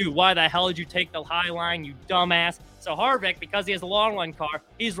like, dude, why the hell did you take the high line, you dumbass? So Harvick, because he has a long run car,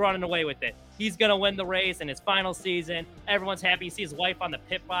 he's running away with it. He's going to win the race in his final season. Everyone's happy. You see his wife on the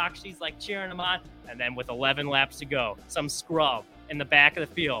pit box. She's like cheering him on. And then with 11 laps to go, some scrub in the back of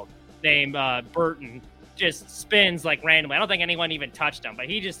the field named Burton just spins like randomly. I don't think anyone even touched him, but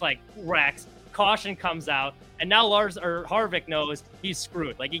he just like wrecks. Caution comes out, and now Harvick knows he's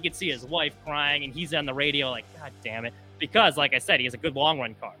screwed. Like, you can see his wife crying, and he's on the radio like, God damn it. Because, like I said, he has a good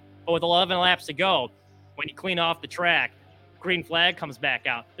long-run car. But with 11 laps to go, when you clean off the track, green flag comes back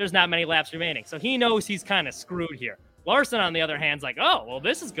out. There's not many laps remaining. So he knows he's kind of screwed here. Larson, on the other hand, is like, oh, well,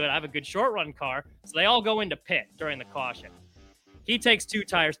 this is good. I have a good short-run car. So they all go into pit during the caution. He takes 2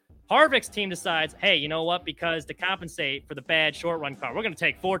 tires. Harvick's team decides, hey, you know what? Because to compensate for the bad short-run car, we're going to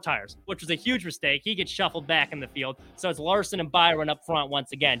take 4 tires, which was a huge mistake. He gets shuffled back in the field. So it's Larson and Byron up front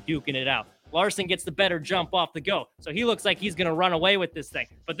once again, duking it out. Larson gets the better jump off the go. So he looks like he's going to run away with this thing.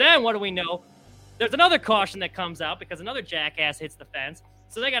 But then what do we know? There's another caution that comes out because another jackass hits the fence.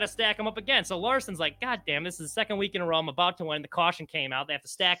 So they got to stack him up again. So Larson's like, God damn, this is the second week in a row I'm about to win. The caution came out. They have to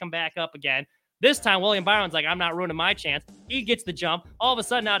stack him back up again. This time, William Byron's like, I'm not ruining my chance. He gets the jump. All of a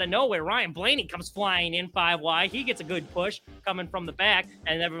sudden, out of nowhere, Ryan Blaney comes flying in 5 wide. He gets a good push coming from the back,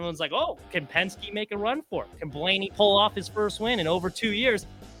 and everyone's like, oh, can Penske make a run for it? Can Blaney pull off his first win in over 2 years?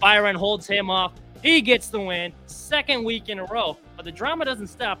 Byron holds him off. He gets the win, second week in a row. But the drama doesn't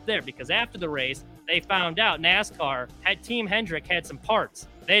stop there because after the race, they found out NASCAR Team Hendrick had some parts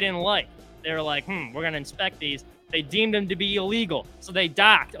they didn't like. They were like, we're going to inspect these. They deemed them to be illegal. So they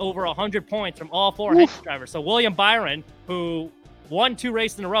docked over 100 points from all 4 Hendrick drivers. So William Byron, who won 2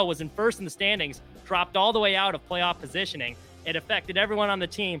 races in a row, was in first in the standings, dropped all the way out of playoff positioning. It affected everyone on the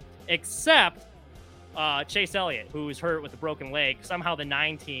team except Chase Elliott, who was hurt with a broken leg. Somehow the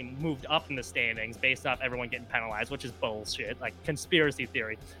 9 team moved up in the standings based off everyone getting penalized, which is bullshit, like conspiracy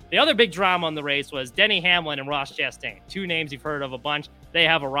theory. The other big drama on the race was Denny Hamlin and Ross Chastain. 2 names you've heard of a bunch. They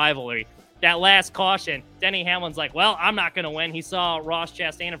have a rivalry. That last caution, Denny Hamlin's like, well, I'm not going to win. He saw Ross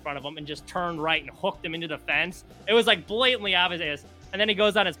Chastain in front of him and just turned right and hooked him into the fence. It was like blatantly obvious. And then he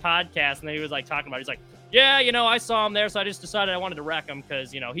goes on his podcast and then he was like talking about it. He's like, yeah, I saw him there. So I just decided I wanted to wreck him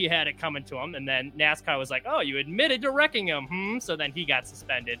because, he had it coming to him. And then NASCAR was like, oh, you admitted to wrecking him. So then he got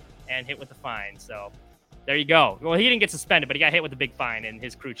suspended and hit with a fine. So there you go. Well, he didn't get suspended, but he got hit with a big fine. And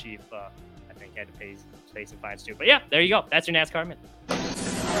his crew chief, I think, had to pay some fines too. But yeah, there you go. That's your NASCAR minute.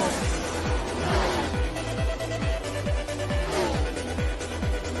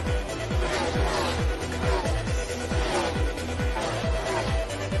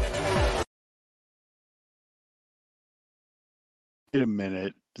 Wait a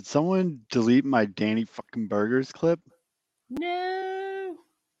minute. Did someone delete my Danny fucking Burgers clip? No.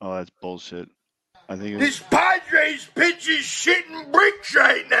 Oh, that's bullshit. I think This Padres pitch is shitting bricks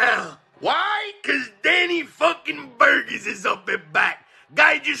right now. Why? Because Danny fucking Burgess is up and back.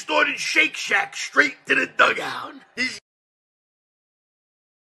 Guy just ordered Shake Shack straight to the dugout.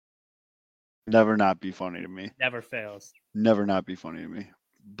 never not be funny to me. Never fails. Never not be funny to me.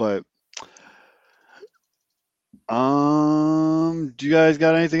 But do you guys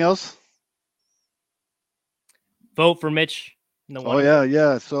got anything else? Vote for Mitch. In the Oh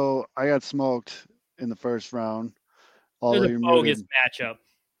yeah. So I got smoked in the first round. Although There's a you're bogus muted. matchup.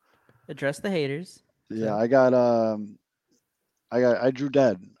 Address the haters. Yeah, I drew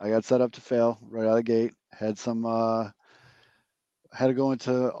dead. I got set up to fail right out of the gate. Had some had to go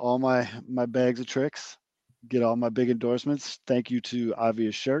into all my bags of tricks, get all my big endorsements. Thank you to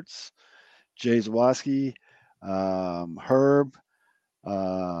Obvious Shirts, Jay Zawoski, Herb.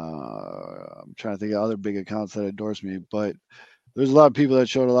 I'm trying to think of other big accounts that endorsed me, but there's a lot of people that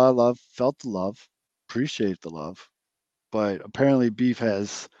showed a lot of love, felt the love, appreciate the love. But apparently Beef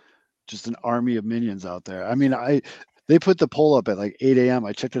has just an army of minions out there. I mean, they put the poll up at like 8 a.m.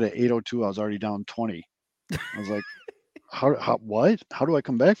 I checked it at 8:02. I was already down 20. I was like, what? How do I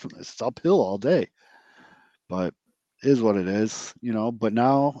come back from this? It's uphill all day. But it is what it is, you know. But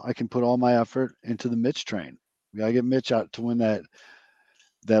now I can put all my effort into the Mitch train. We gotta get Mitch out to win that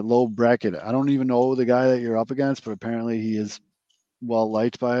low bracket. I don't even know the guy that you're up against, but apparently he is well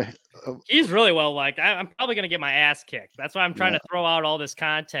liked by. He's really well liked. I'm probably gonna get my ass kicked. That's why I'm trying to throw out all this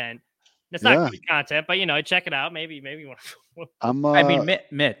content. It's not good content, but check it out. Maybe you want to. I mean,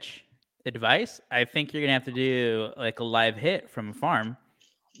 Mitch, advice. I think you're gonna have to do like a live hit from a farm.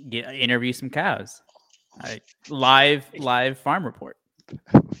 Interview some cows. Live farm report.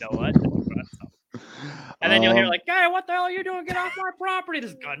 You know what? And then you'll hear like, "Guy, what the hell are you doing? Get off my property!"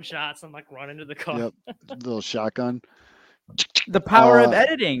 There's gunshots. I'm like, run into the car. Yep, little shotgun. The power of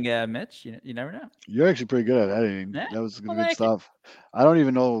editing, Mitch. You never know. You're actually pretty good at editing. Yeah. That was good stuff. I don't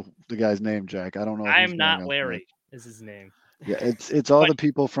even know the guy's name, Jack. I don't know. I'm not Larry. Is his name? Yeah, it's all the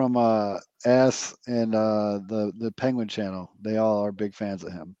people from Ass and the Penguin Channel. They all are big fans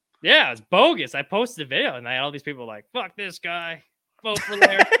of him. Yeah, it's bogus. I posted a video and I had all these people like, "Fuck this guy, vote for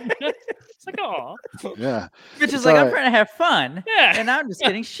Larry." It's like, oh, yeah. Mitch is like, I'm trying to have fun. Yeah, and I'm just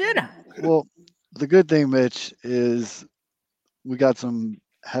getting shit on. Well, the good thing, Mitch, is we got some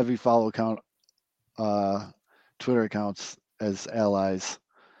heavy follow count Twitter accounts as allies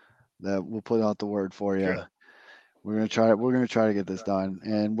that will put out the word for you. Sure. We're gonna try to get this done.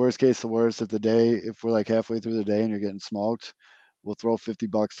 And worst case, the worst, if we're like halfway through the day and you're getting smoked, we'll throw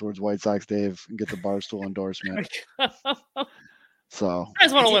 $50 towards White Sox Dave and get the Barstool endorsement. So I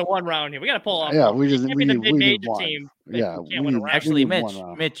just want to win one round here. We got to pull off. Yeah, we need one. Team, yeah, actually,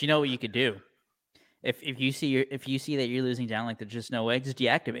 Mitch, you know what you could do? If you see that you're losing down, like there's just no way, just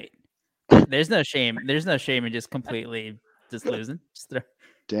deactivate. There's no shame. There's no shame in just completely just losing. Just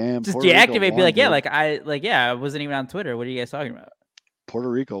deactivate. Be like, I wasn't even on Twitter. What are you guys talking about? Puerto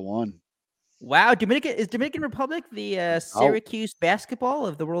Rico won. Wow, Dominican Republic the Syracuse basketball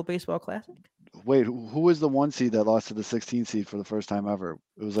of the World Baseball Classic? Wait, who was the 1 seed that lost to the 16 seed for the first time ever?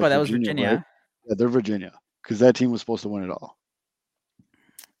 It was like that was Virginia. Right? Yeah, they're Virginia because that team was supposed to win it all.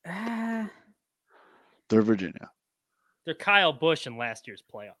 They're Virginia. They're Kyle Busch in last year's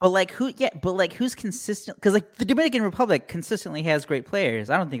playoff. But who's consistent? Because like the Dominican Republic consistently has great players.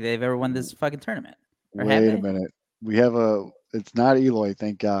 I don't think they've ever won this fucking tournament. Wait a minute. We have it's not Eloy,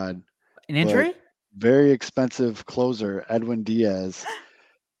 thank God. An injury? Very expensive closer, Edwin Diaz,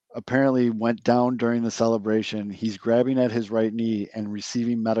 apparently went down during the celebration. He's grabbing at his right knee and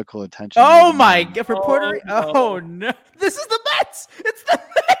receiving medical attention. Oh my God! For Puerto Rico? Oh no! This is the Mets! It's the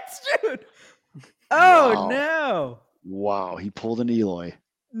Mets, dude! Oh wow. No! Wow, he pulled an Eloy.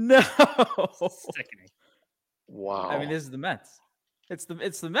 No! Sickening. Wow. I mean, this is the Mets. It's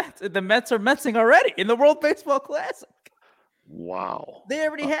the Mets. The Mets are Metsing already in the World Baseball Classic. Wow. They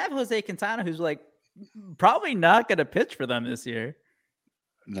already have Jose Quintana, who's like probably not going to pitch for them this year.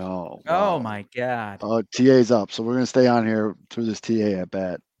 No. Wow. Oh my God. TA's up, so we're going to stay on here through this TA at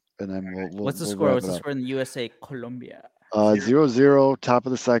bat, and then we'll. What's the score? What's the score in the USA Colombia? 0-0, top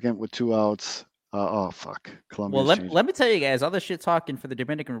of the second with 2 outs. Oh fuck. Colombia. Well, let me tell you guys, all the shit talking for the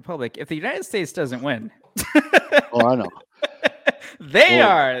Dominican Republic. If the United States doesn't win, oh, I know. They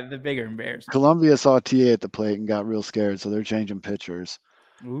are the bigger embarrassment. Colombia saw TA at the plate and got real scared, so they're changing pitchers.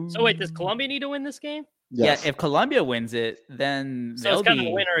 Ooh. So wait, does Colombia need to win this game? Yes. Yeah, if Colombia wins it, then so it's kind of a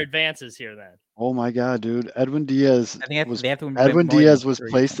winner advances here then. Oh my God, dude! Edwin Diaz was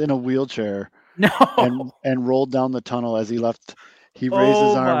placed in a wheelchair. No. And rolled down the tunnel as he left. He raised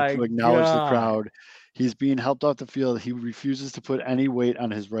his arm to acknowledge the crowd. He's being helped off the field. He refuses to put any weight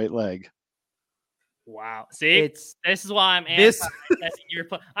on his right leg. Wow. See, this is why I'm anti your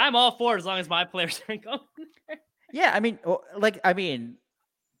play. I'm all for it as long as my players are going there. Yeah, I mean,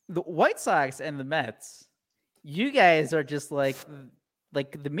 the White Sox and the Mets, you guys are just like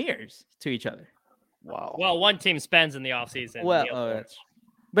the mirrors to each other. Wow. Well, one team spends in the offseason. Well,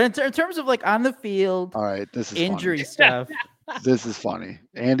 but in terms of like on the field, all right, this is injury funny. stuff. This is funny.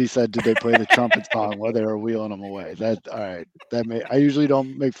 Andy said, "Did they play the trumpet song while they were wheeling them away?" All right. I usually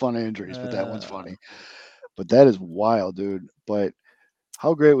don't make fun of injuries, but that one's funny. But that is wild, dude. But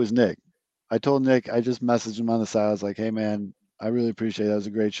how great was Nick? I told Nick, I just messaged him on the side. I was like, "Hey, man, I really appreciate it. That was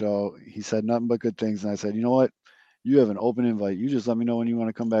a great show." He said nothing but good things, and I said, "You know what? You have an open invite. You just let me know when you want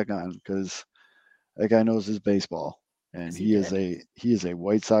to come back on, because that guy knows his baseball, and he is a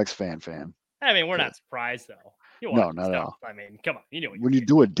White Sox fan. I mean, we're not surprised though. No, not at all. I mean, come on, you know when you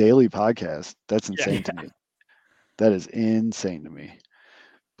do a daily podcast, that's insane to me. That is insane to me.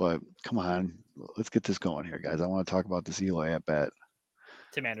 But come on, let's get this going here, guys. I want to talk about this Eloy at bat.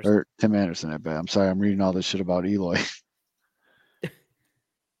 Tim Anderson at bat. I'm sorry, I'm reading all this shit about Eloy.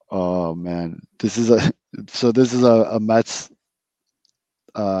 Oh man, this is a Mets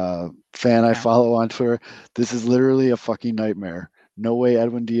fan I follow on Twitter. This is literally a fucking nightmare. No way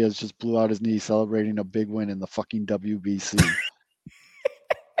Edwin Diaz just blew out his knee celebrating a big win in the fucking WBC.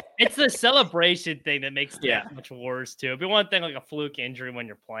 It's the celebration thing that makes it that much worse too. It'd be one thing like a fluke injury when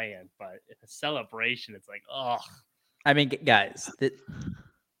you're playing, but a celebration, it's like, oh. I mean, guys,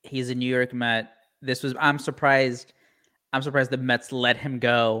 he's a New York Met. I'm surprised the Mets let him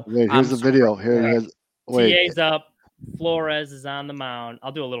go. Wait, here's the video. Here he is. Wait. TA's up. Flores is on the mound.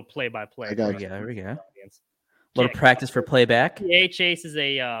 I'll do a little play-by-play. There we go. A little practice for playback. TA chases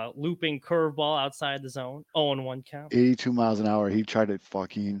a looping curveball outside the zone. 0-1 count. 82 miles an hour. He tried to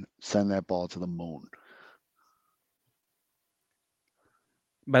fucking send that ball to the moon.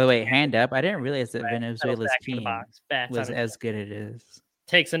 By the way, hand up. I didn't realize that Venezuela's team was as good as it is.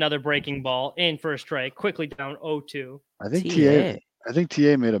 Takes another breaking ball in for a strike. Quickly down 0-2. I think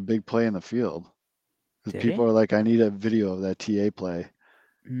TA made a big play in the field. People are like, I need a video of that TA play.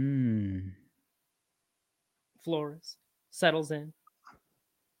 Flores settles in.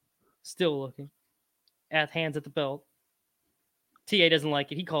 Still looking. Hands at the belt. TA doesn't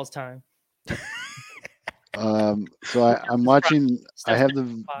like it. He calls time. So I'm watching. I have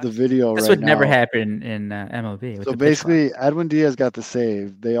the video this right now. This would never happen in MLB. So basically, Edwin Diaz got the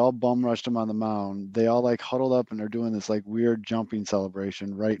save. They all bum rushed him on the mound. They all like huddled up and they're doing this like weird jumping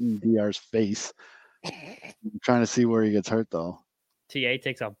celebration right in DR's face. I'm trying to see where he gets hurt though. TA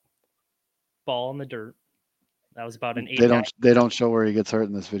takes a ball in the dirt. That was about an 8. They don't show where he gets hurt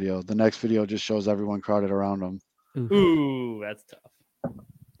in this video. The next video just shows everyone crowded around him. Ooh, that's tough.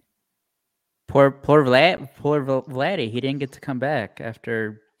 Poor Vladdy. He didn't get to come back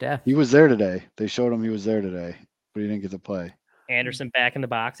after death. He was there today. They showed him he was there today, but he didn't get to play. Anderson back in the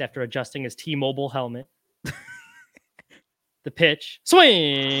box after adjusting his T-Mobile helmet. The pitch,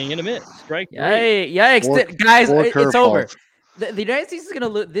 swing and a miss. Strike. Yikes, guys! It's over. The United States is going to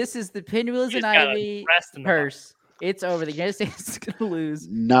lose. This is the Pinwheels and Ivy purse. It's over. The United States is going to lose.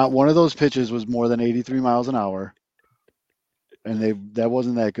 Not one of those pitches was more than 83 miles an hour, and that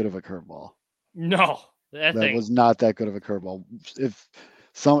wasn't that good of a curveball. No, that was not that good of a curveball.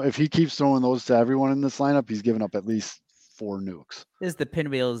 If he keeps throwing those to everyone in this lineup, he's giving up at least 4 nukes. This is the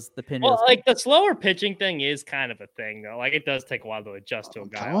pinwheels. Well, like the slower pitching thing is kind of a thing though. Like it does take a while to adjust to a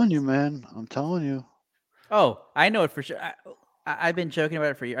guy. I'm telling you, man. I'm telling you. Oh, I know it for sure. I've been joking about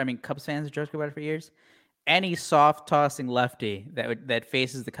it for years. I mean, Cubs fans have joked about it for years. Any soft tossing lefty that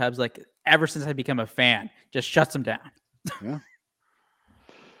faces the Cubs, like ever since I become a fan, just shuts them down. Yeah.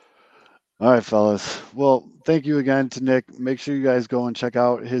 All right, fellas. Well, thank you again to Nick. Make sure you guys go and check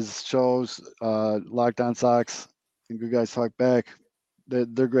out his shows, Locked On Sox and Good Guys Talk Back.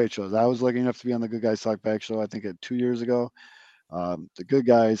 They're great shows. I was lucky enough to be on the Good Guys Talk Back show, I think 2 years ago. The good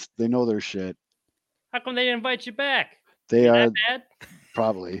guys, they know their shit. How come they didn't invite you back? They are that bad?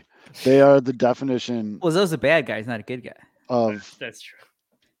 Probably. They are the definition. Well, those are bad guys, not a good guy. That's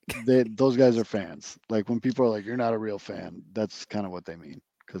true. Those guys are fans. Like when people are like, "You're not a real fan," that's kind of what they mean.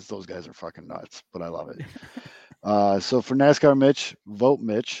 Because those guys are fucking nuts, but I love it. So for NASCAR Mitch, vote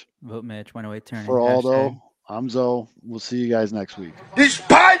Mitch. Vote Mitch, 108 turning. For Aldo, I'm Zoe. We'll see you guys next week. This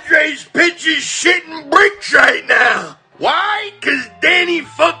Padres pitch is shitting bricks right now. Why? Because Danny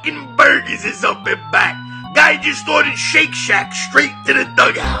fucking Burgess is up and back. Guy just ordered Shake Shack straight to the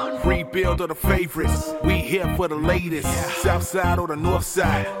dugout. Rebuild of the favorites. We here for the latest. South side or the north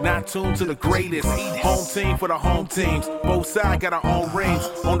side. Not tuned to the greatest. Home team for the home teams. Both sides got our own rings.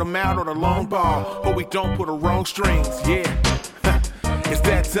 On the mound or the long ball. But we don't put the wrong strings. Yeah. It's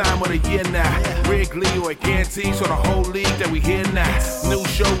that time of the year now. Wrigley or Ganty, so the whole league that we hear now. New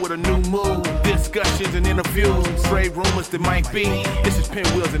show with a new mood, discussions and interviews, trade rumors that might be. This is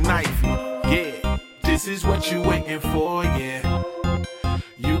Pinwheels and Knife. Yeah, this is what you waiting for, yeah.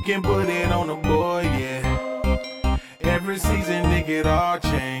 You can put it on the board, yeah. Every season, nigga, it all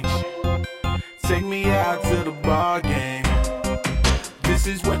change. Take me out to the ball game. This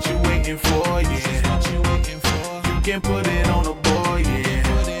is what you waiting for, yeah. You can put it on the board,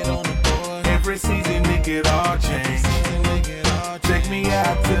 yeah. Every season, nigga, it all change. Take me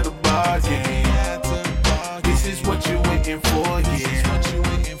out to the ball game. This is what you waiting for,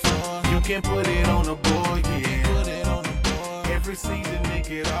 yeah. You can put it on the board, yeah. Every season,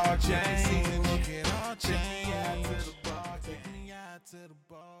 nigga, it all change. Take me out to the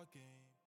ball game.